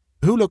priest,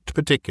 who looked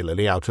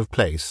particularly out of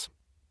place.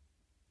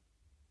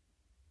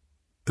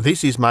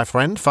 "This is my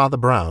friend Father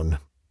Brown,"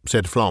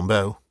 said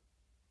Flambeau.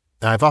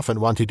 "I've often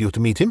wanted you to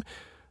meet him.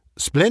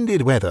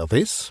 Splendid weather,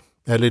 this.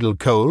 A little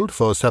cold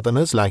for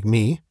southerners like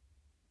me."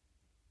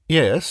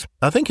 "Yes,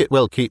 I think it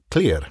will keep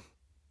clear,"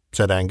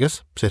 said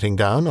Angus, sitting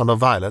down on a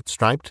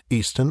violet-striped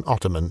Eastern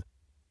ottoman.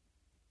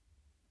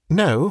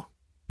 "No,"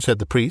 said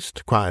the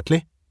priest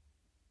quietly.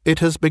 "It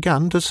has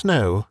begun to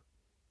snow."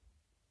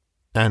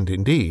 And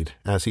indeed,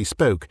 as he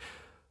spoke,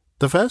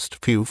 the first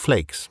few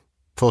flakes,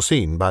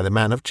 foreseen by the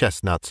man of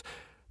chestnuts,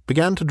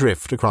 began to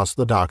drift across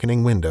the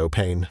darkening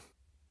window-pane.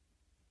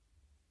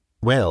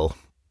 "Well,"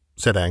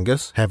 said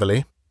Angus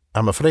heavily,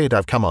 "I'm afraid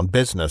I've come on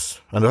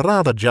business, and a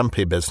rather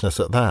jumpy business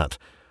at that.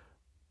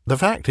 The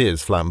fact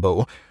is,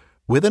 Flambeau,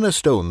 within a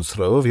stone's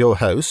throw of your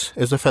house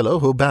is a fellow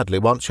who badly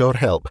wants your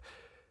help.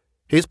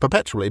 He's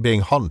perpetually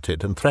being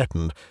haunted and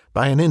threatened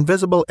by an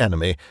invisible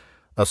enemy,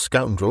 a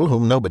scoundrel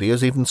whom nobody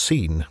has even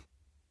seen."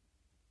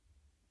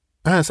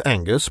 As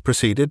Angus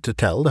proceeded to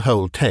tell the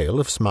whole tale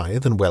of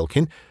Smythe and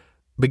Welkin,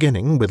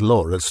 beginning with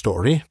Laura's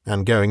story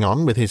and going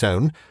on with his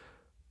own,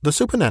 The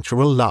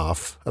supernatural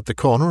laugh at the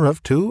corner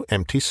of two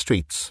empty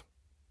streets,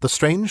 the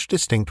strange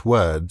distinct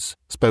words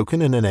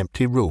spoken in an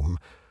empty room.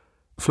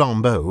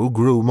 Flambeau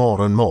grew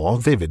more and more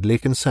vividly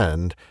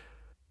concerned,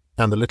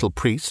 and the little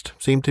priest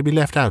seemed to be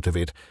left out of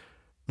it,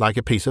 like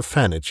a piece of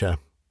furniture.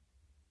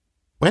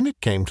 When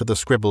it came to the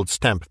scribbled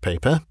stamp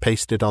paper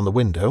pasted on the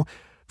window,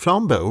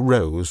 Flambeau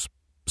rose,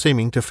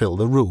 seeming to fill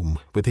the room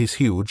with his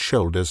huge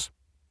shoulders.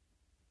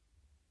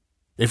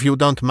 "If you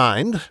don't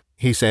mind,"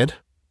 he said,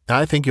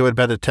 "I think you had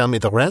better tell me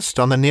the rest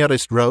on the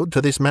nearest road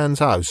to this man's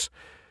house.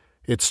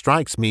 It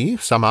strikes me,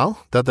 somehow,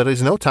 that there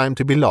is no time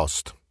to be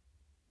lost."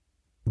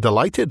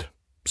 "Delighted,"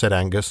 said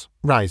Angus,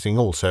 rising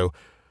also,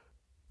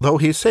 "though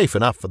he's safe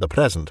enough for the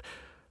present,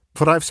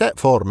 for I've set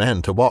 4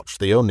 men to watch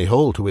the only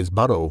hole to his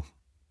burrow."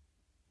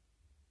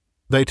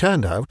 They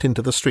turned out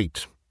into the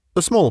street,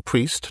 the small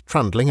priest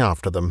trundling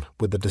after them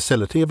with the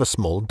docility of a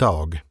small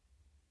dog.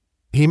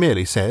 He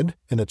merely said,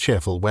 in a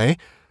cheerful way,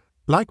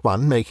 like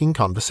one making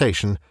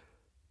conversation,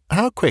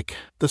 "How quick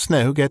the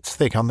snow gets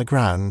thick on the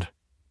ground."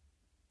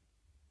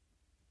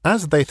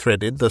 As they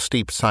threaded the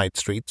steep side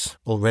streets,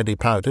 already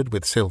powdered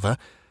with silver,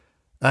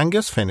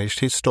 Angus finished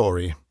his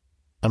story,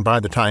 and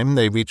by the time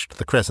they reached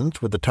the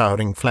crescent with the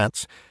towering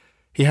flats,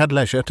 he had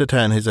leisure to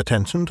turn his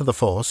attention to the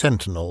 4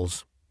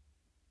 sentinels.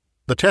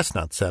 The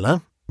chestnut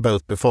seller,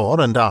 both before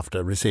and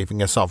after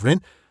receiving a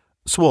sovereign,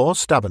 swore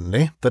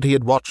stubbornly that he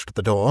had watched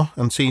the door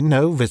and seen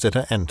no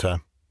visitor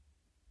enter.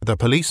 The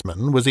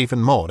policeman was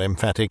even more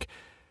emphatic.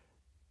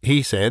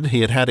 He said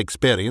he had had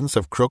experience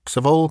of crooks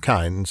of all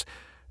kinds,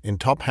 in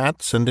top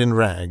hats and in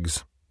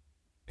rags.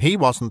 He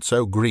wasn't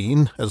so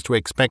green as to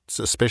expect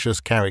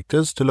suspicious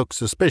characters to look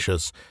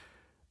suspicious.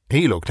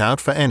 He looked out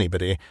for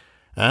anybody,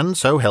 and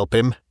so help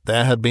him,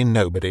 there had been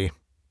nobody.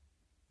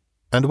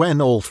 And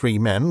when all 3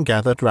 men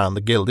gathered round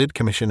the gilded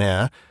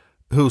commissionaire,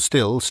 who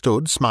still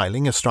stood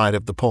smiling astride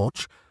of the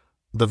porch,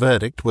 the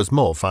verdict was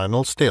more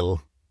final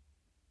still.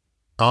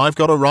 "I've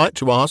got a right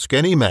to ask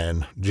any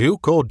man,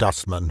 duke or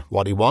dustman,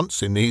 what he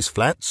wants in these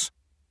flats,"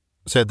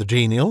 said the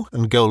genial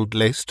and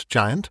gold-laced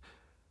giant,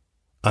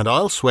 "and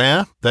I'll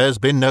swear there's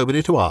been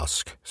nobody to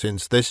ask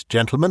since this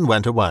gentleman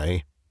went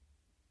away."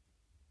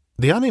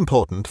 The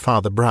unimportant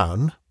Father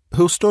Brown,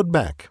 who stood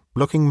back,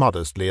 looking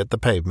modestly at the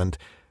pavement,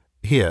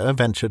 here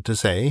ventured to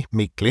say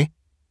meekly,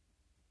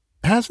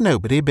 "Has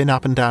nobody been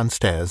up and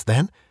downstairs,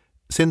 then,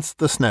 since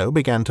the snow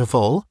began to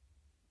fall?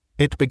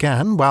 It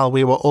began while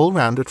we were all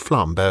round at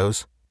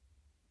Flambeau's."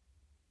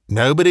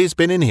 "Nobody's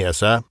been in here,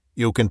 sir.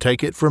 You can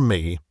take it from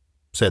me,"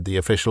 said the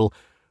official,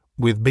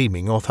 with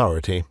beaming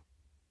authority.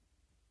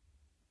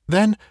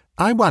 "Then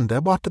I wonder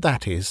what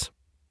that is,"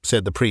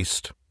 said the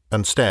priest,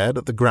 and stared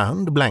at the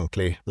ground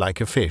blankly like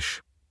a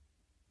fish.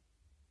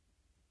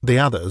 The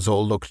others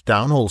all looked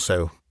down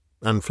also,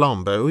 and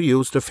Flambeau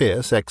used a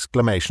fierce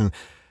exclamation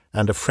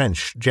and a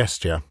French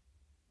gesture.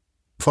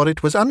 For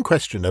it was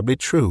unquestionably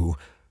true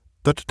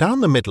that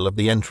down the middle of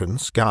the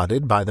entrance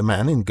guarded by the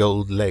man in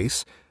gold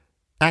lace,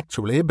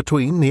 actually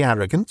between the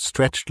arrogant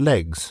stretched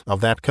legs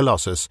of that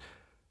colossus,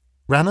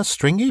 ran a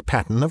stringy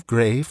pattern of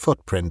grey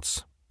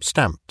footprints,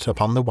 stamped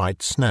upon the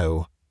white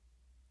snow.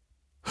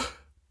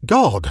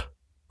 "God!"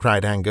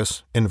 cried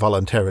Angus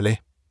involuntarily.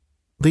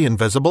 "The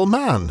Invisible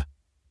Man!"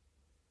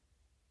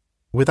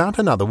 Without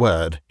another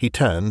word he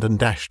turned and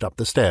dashed up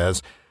the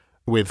stairs,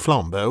 with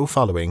Flambeau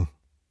following.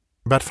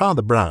 But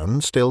Father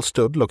Brown still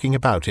stood looking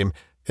about him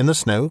in the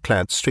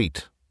snow-clad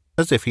street,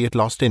 as if he had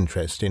lost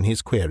interest in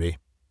his query.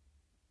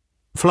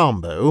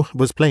 Flambeau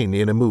was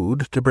plainly in a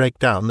mood to break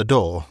down the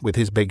door with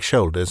his big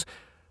shoulders,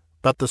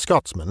 but the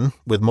Scotsman,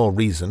 with more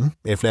reason,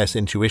 if less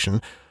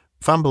intuition,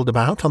 fumbled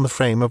about on the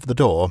frame of the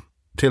door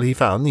till he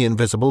found the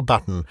invisible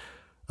button,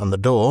 and the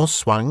door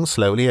swung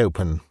slowly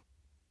open.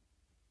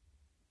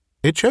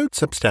 It showed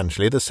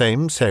substantially the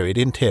same serried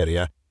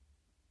interior.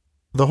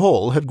 The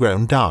hall had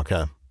grown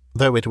darker,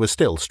 though it was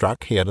still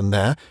struck here and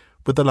there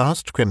with the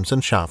last crimson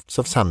shafts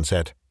of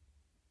sunset,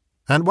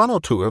 and 1 or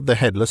 2 of the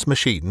headless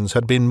machines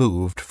had been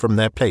moved from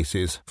their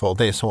places for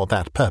this or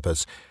that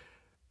purpose,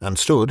 and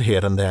stood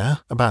here and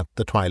there about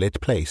the twilit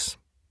place.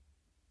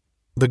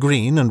 The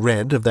green and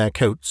red of their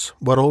coats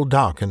were all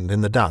darkened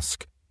in the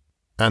dusk,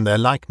 and their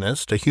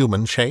likeness to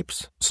human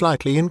shapes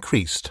slightly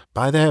increased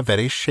by their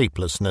very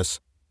shapelessness.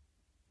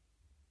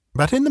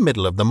 But in the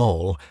middle of them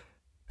all,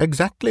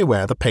 exactly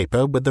where the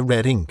paper with the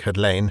red ink had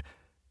lain,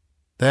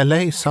 there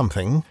lay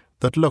something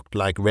that looked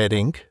like red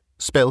ink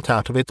spilt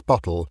out of its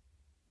bottle.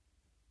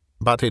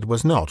 But it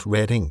was not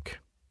red ink.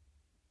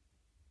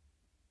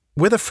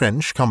 With a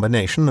French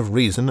combination of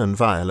reason and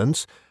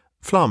violence,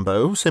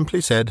 Flambeau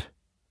simply said,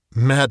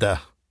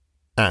 "Murder,"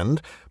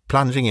 and,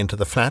 plunging into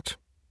the flat,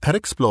 had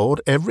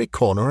explored every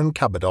corner and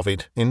cupboard of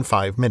it in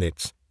 5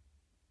 minutes.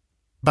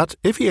 But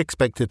if he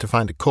expected to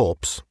find a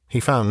corpse,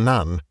 he found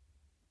none.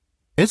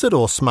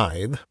 Isidore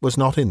Smythe was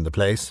not in the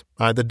place,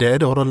 either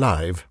dead or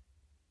alive.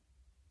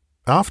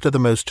 After the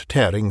most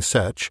tearing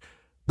search,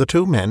 the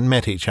 2 men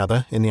met each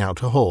other in the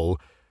outer hall,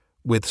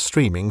 with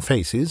streaming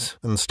faces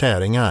and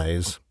staring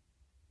eyes.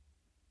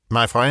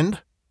 "My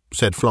friend,"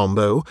 said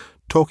Flambeau,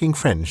 talking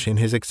French in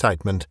his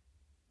excitement.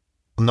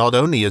 "Not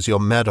only is your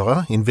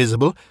murderer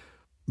invisible,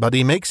 but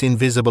he makes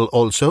invisible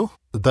also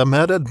the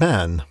murdered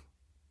man."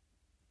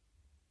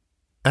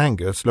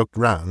 Angus looked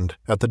round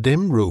at the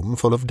dim room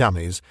full of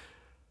dummies,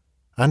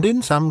 and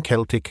in some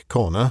Celtic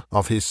corner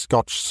of his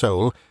Scotch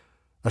soul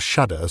a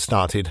shudder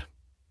started.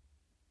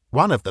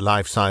 One of the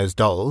life-size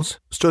dolls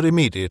stood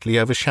immediately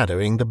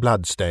overshadowing the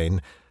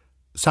bloodstain,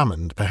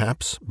 summoned,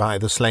 perhaps, by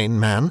the slain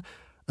man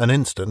an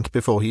instant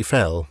before he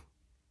fell.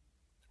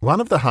 One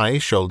of the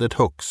high-shouldered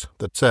hooks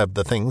that served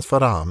the things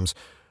for arms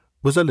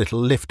was a little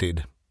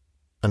lifted,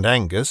 and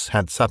Angus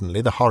had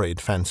suddenly the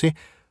horrid fancy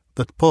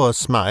that poor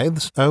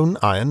Smythe's own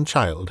iron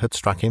child had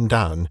struck him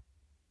down.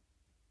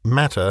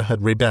 Matter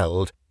had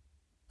rebelled,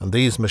 and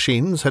these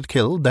machines had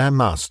killed their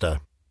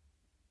master.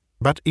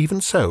 But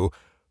even so,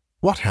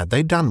 what had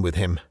they done with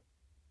him?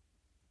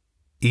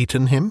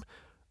 "Eaten him?"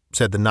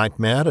 said the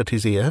nightmare at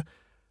his ear,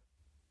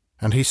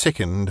 and he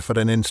sickened for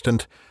an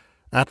instant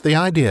at the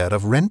idea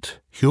of rent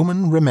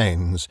human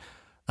remains,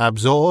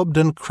 absorbed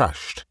and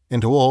crushed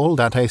into all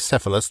that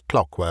acephalous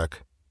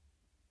clockwork.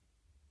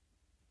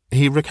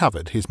 He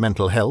recovered his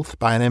mental health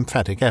by an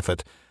emphatic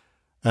effort,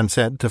 and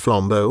said to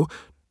Flambeau,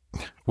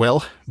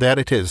 "Well, there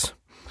it is.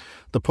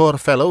 The poor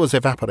fellow has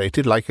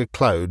evaporated like a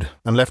cloud,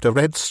 and left a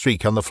red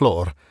streak on the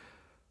floor.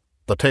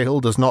 The tale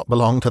does not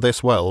belong to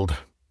this world."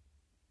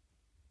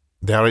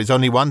 "There is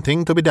only one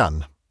thing to be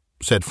done,"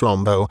 said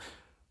Flambeau,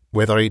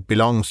 "whether it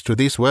belongs to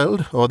this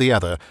world or the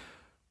other.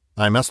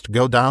 I must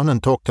go down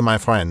and talk to my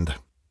friend."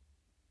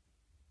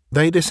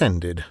 They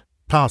descended,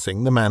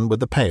 passing the man with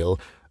the pail,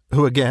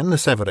 who again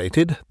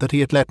asseverated that he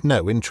had let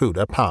no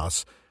intruder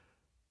pass,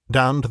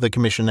 down to the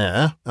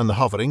commissionaire and the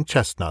hovering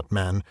chestnut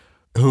man,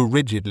 who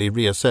rigidly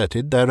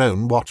reasserted their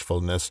own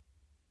watchfulness.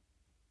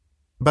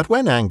 But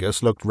when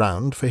Angus looked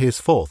round for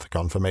his fourth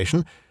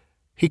confirmation,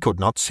 he could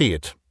not see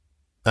it,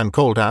 and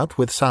called out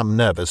with some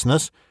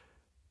nervousness,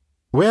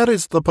 "Where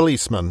is the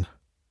policeman?"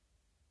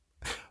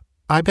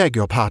 "I beg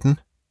your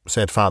pardon,"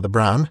 said Father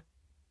Brown.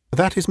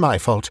 "That is my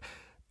fault.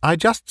 I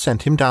just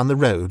sent him down the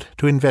road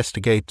to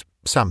investigate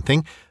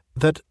something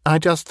that I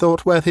just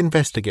thought worth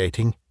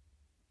investigating."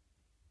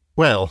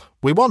 "Well,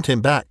 we want him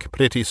back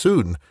pretty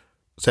soon,"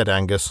 said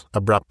Angus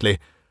abruptly,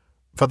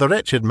 "for the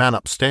wretched man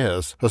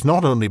upstairs has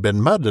not only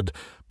been murdered,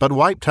 but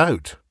wiped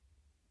out."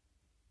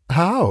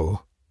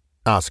 "How?"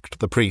 asked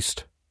the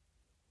priest.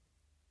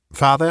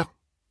 "Father,"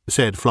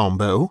 said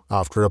Flambeau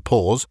after a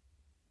pause,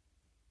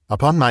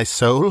 "upon my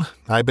soul,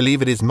 I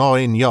believe it is more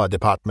in your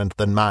department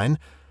than mine.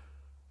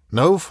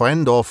 No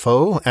friend or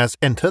foe has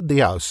entered the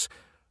house,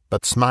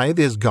 but Smythe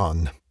is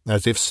gone,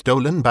 as if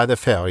stolen by the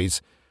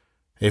fairies.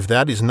 If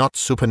that is not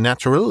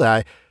supernatural,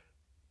 I—"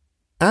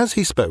 As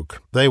he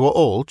spoke, they were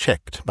all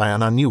checked by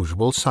an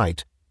unusual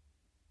sight.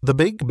 The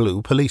big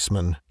blue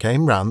policeman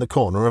came round the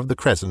corner of the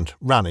crescent,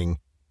 running.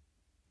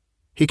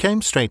 He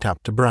came straight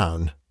up to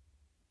Brown.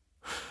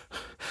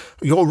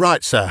 "You're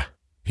right, sir,"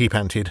 he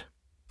panted.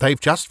 "They've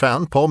just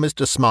found poor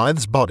Mr.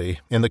 Smythe's body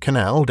in the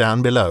canal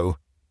down below."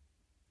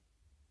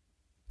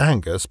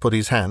 Angus put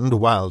his hand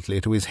wildly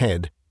to his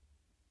head.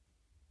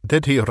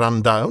 "Did he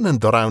run down and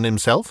drown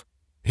himself?"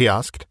 he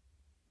asked.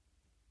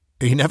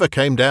 "He never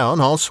came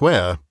down, I'll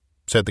swear,"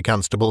 said the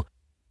constable.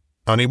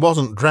 "And he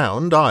wasn't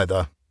drowned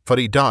either, for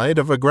he died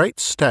of a great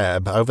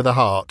stab over the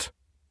heart."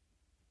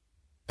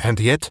 "And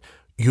yet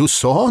you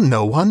saw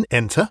no one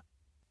enter?"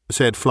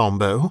 said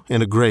Flambeau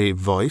in a grave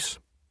voice.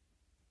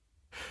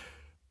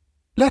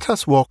 "Let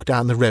us walk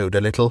down the road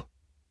a little,"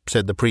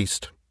 said the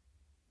priest.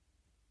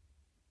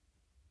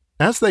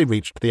 As they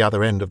reached the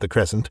other end of the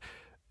crescent,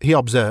 he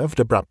observed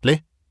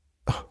abruptly,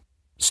 "Oh,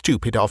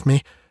 stupid of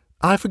me.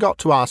 I forgot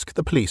to ask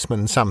the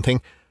policeman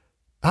something.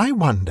 I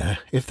wonder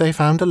if they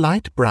found a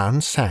light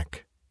brown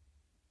sack."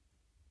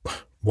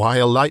 "Why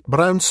a light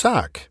brown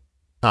sack?"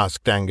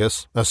 asked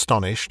Angus,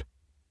 astonished.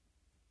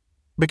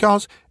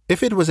 "Because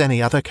if it was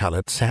any other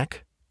coloured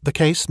sack, the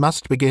case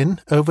must begin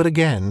over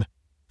again,"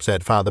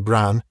 said Father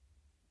Brown.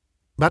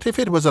 "But if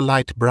it was a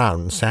light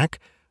brown sack,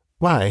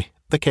 why,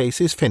 the case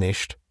is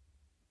finished."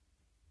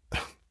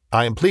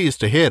 "I am pleased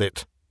to hear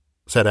it,"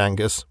 said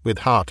Angus with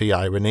hearty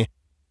irony.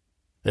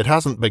 "It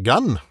hasn't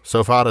begun,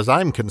 so far as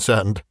I'm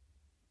concerned."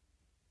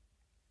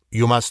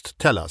 "You must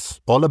tell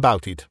us all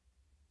about it,"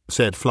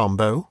 said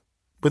Flambeau,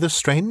 with a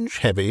strange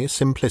heavy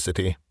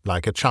simplicity,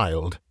 like a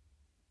child.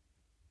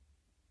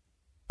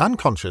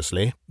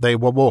 Unconsciously, they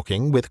were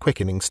walking with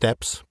quickening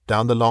steps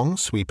down the long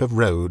sweep of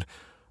road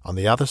on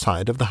the other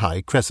side of the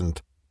high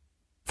crescent,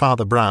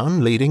 Father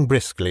Brown leading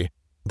briskly,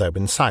 though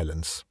in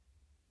silence.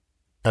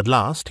 At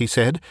last he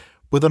said,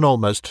 with an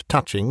almost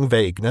touching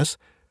vagueness,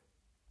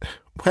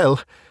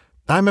 "Well,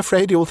 I'm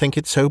afraid you'll think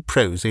it so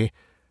prosy.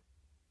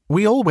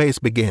 We always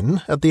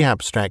begin at the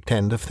abstract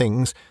end of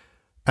things,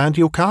 and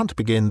you can't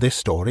begin this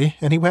story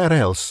anywhere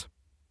else.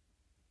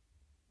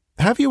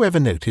 Have you ever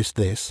noticed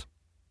this?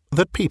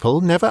 That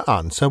people never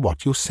answer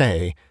what you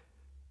say.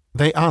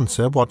 They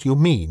answer what you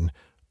mean,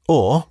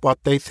 or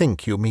what they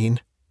think you mean.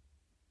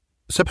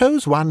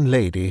 Suppose one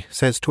lady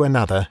says to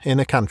another in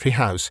a country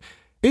house,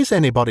 "Is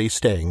anybody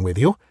staying with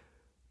you?"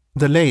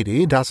 The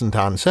lady doesn't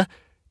answer.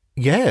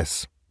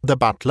 Yes, the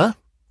butler,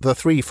 the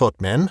 3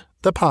 footmen,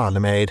 the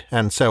parlour-maid,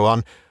 and so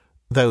on,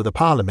 though the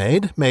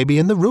parlour-maid may be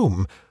in the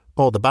room,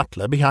 or the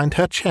butler behind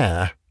her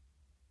chair.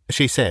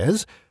 She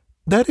says,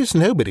 "There is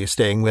nobody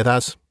staying with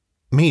us,"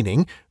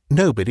 meaning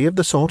nobody of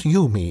the sort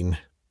you mean.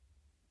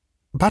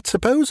 But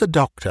suppose a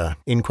doctor,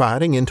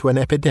 inquiring into an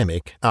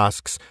epidemic,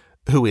 asks,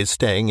 "Who is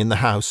staying in the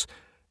house?"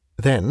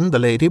 Then the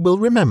lady will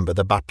remember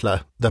the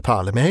butler, the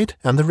parlour-maid,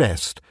 and the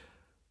rest.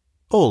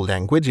 All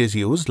language is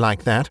used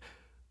like that.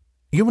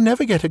 You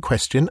never get a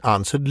question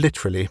answered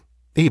literally,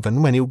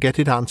 even when you get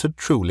it answered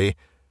truly.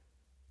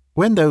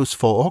 When those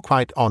 4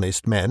 quite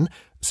honest men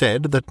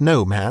said that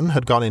no man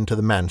had gone into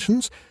the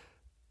mansions,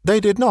 they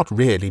did not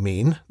really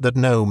mean that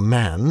no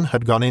man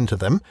had gone into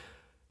them.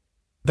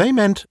 They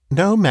meant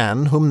no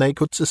man whom they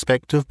could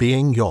suspect of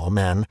being your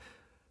man.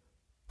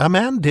 A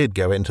man did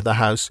go into the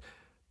house,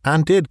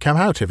 and did come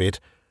out of it,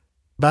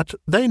 but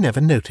they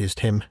never noticed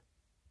him.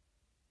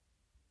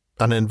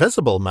 "An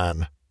invisible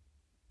man?"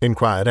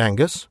 inquired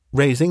Angus,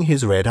 raising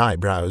his red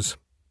eyebrows.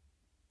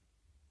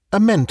 "A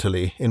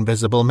mentally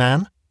invisible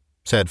man,"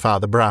 said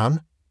Father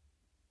Brown.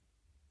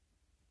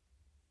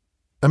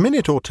 A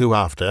minute or two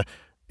after,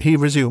 he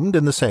resumed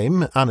in the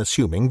same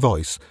unassuming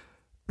voice,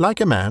 like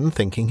a man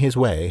thinking his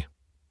way.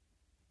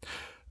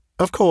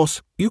 "Of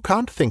course, you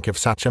can't think of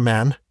such a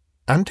man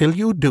until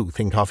you do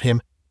think of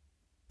him.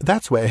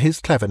 That's where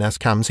his cleverness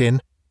comes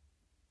in.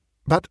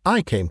 But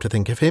I came to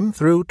think of him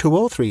through 2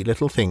 or 3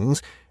 little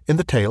things in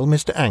the tale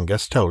Mr.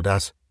 Angus told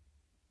us.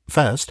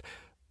 First,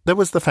 there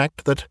was the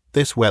fact that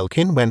this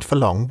Welkin went for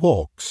long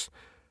walks,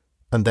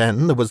 and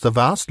then there was the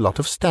vast lot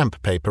of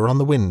stamp paper on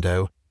the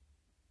window,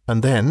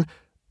 and then,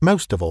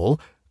 most of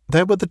all,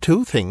 there were the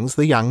 2 things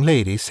the young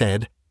lady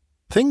said,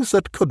 things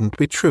that couldn't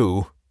be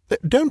true.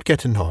 Don't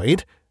get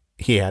annoyed,"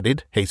 he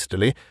added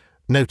hastily,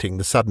 noting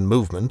the sudden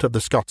movement of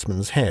the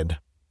Scotsman's head.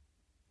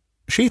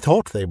 "She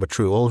thought they were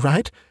true all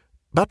right,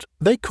 but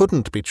they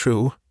couldn't be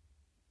true.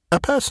 A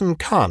person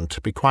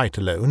can't be quite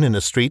alone in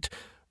a street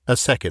a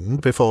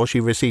second before she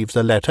receives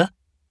a letter.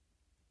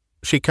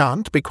 She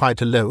can't be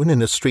quite alone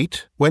in a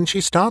street when she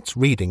starts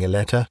reading a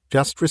letter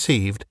just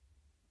received.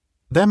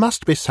 There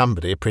must be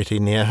somebody pretty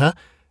near her.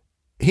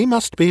 He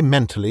must be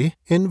mentally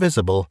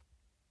invisible."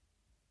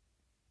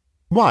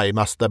 "Why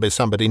must there be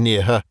somebody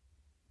near her?"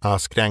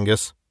 asked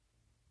Angus.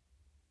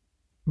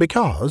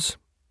 "Because,"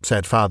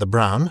 said Father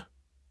Brown,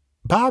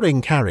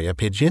 "barring carrier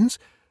pigeons,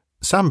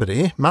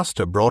 somebody must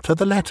have brought her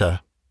the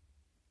letter."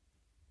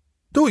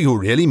 "Do you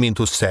really mean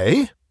to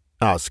say,"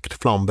 asked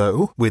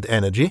Flambeau with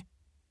energy,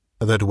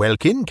 "that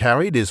Welkin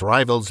carried his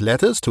rival's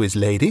letters to his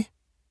lady?"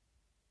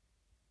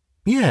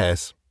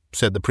 "Yes,"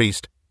 said the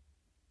priest.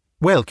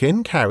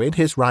 "Welkin carried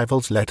his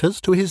rival's letters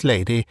to his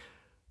lady.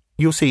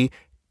 You see,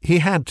 he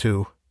had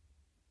to."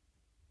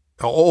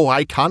 "Oh,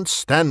 I can't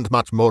stand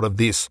much more of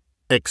this,"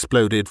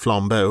 exploded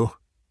Flambeau.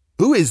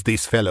 "Who is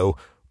this fellow?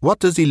 What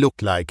does he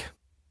look like?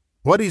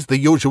 What is the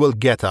usual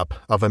get-up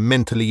of a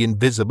mentally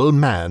invisible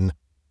man?"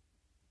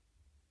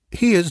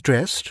 "He is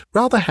dressed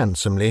rather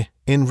handsomely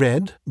in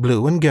red,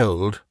 blue, and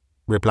gold,"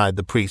 replied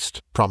the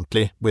priest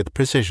promptly, with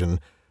precision.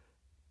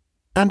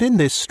 "And in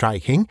this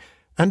striking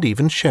and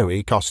even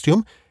showy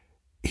costume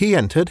he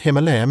entered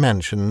Himalaya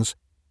Mansions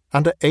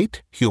under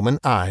 8 human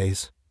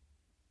eyes.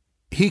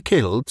 He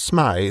killed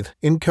Smythe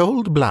in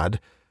cold blood,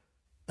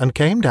 and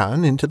came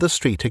down into the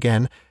street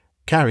again,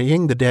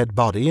 carrying the dead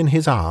body in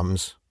his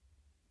arms."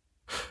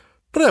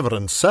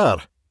 "Reverend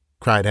sir,"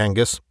 cried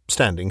Angus,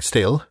 standing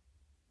still,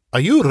 "are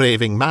you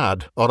raving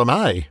mad, or am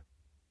I?"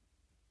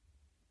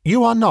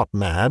 "You are not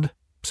mad,"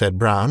 said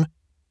Brown,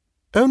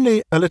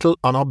 "only a little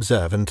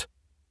unobservant.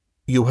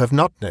 You have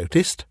not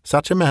noticed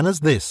such a man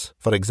as this,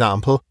 for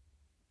example."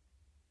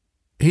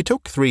 He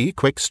took 3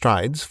 quick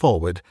strides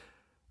forward,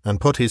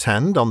 and put his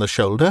hand on the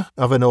shoulder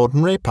of an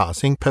ordinary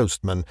passing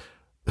postman,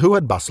 who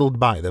had bustled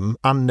by them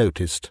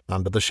unnoticed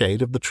under the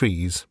shade of the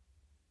trees.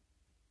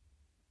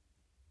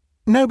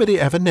 "Nobody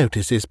ever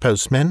notices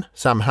postmen,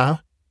 somehow,"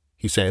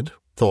 he said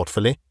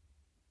thoughtfully.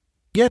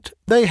 "Yet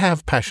they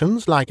have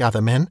passions like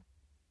other men,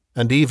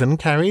 and even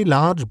carry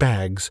large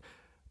bags,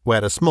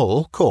 where a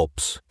small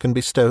corpse can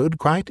be stowed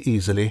quite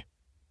easily."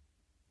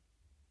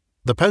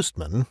 The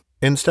postman,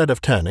 instead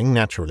of turning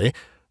naturally,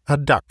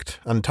 had ducked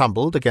and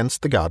tumbled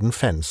against the garden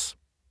fence.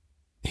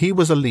 He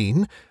was a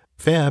lean,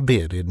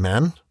 fair-bearded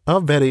man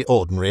of very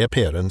ordinary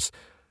appearance,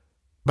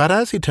 but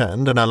as he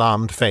turned an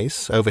alarmed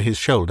face over his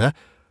shoulder,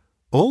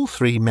 all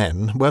 3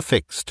 men were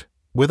fixed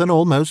with an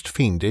almost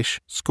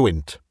fiendish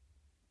squint.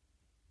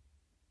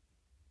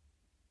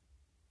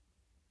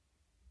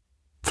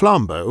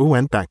 Flambeau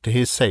went back to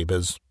his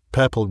sabres,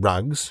 purple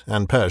rugs,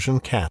 and Persian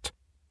cat,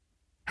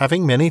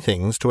 having many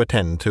things to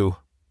attend to.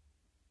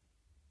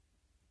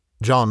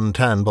 John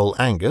Turnbull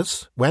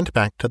Angus went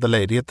back to the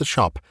lady at the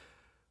shop,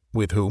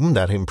 with whom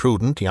that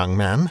imprudent young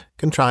man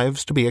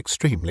contrives to be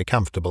extremely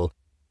comfortable.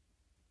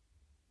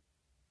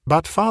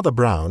 But Father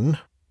Brown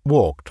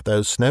walked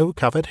those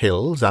snow-covered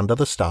hills under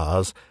the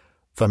stars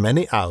for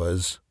many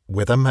hours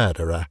with a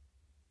murderer.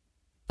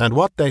 and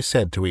what they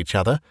said to each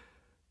other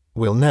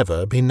will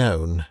never be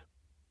known.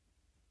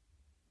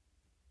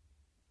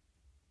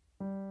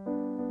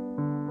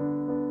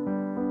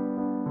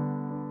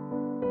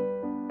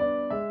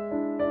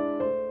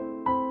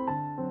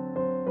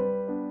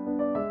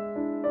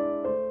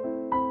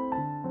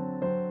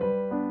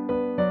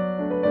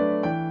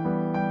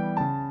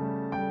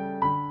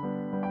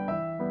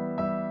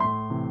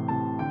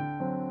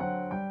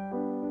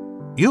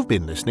 You've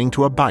been listening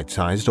to a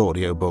bite-sized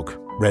audiobook,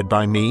 read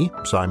by me,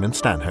 Simon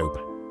Stanhope.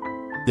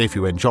 If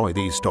you enjoy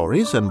these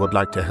stories and would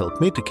like to help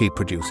me to keep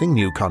producing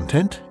new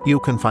content, you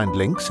can find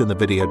links in the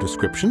video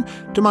description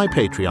to my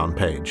Patreon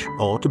page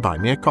or to buy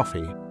me a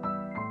coffee.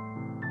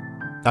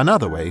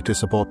 Another way to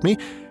support me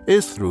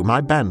is through my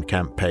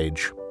Bandcamp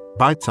page,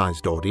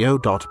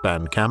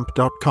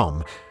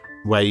 bitesizedaudio.bandcamp.com,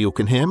 where you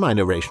can hear my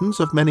narrations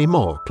of many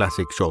more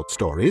classic short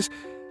stories,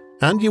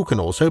 and you can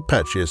also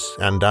purchase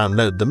and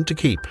download them to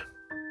keep.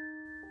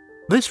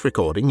 This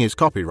recording is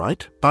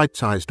copyright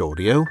Bitesized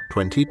Audio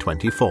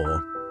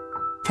 2024.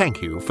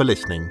 Thank you for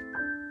listening.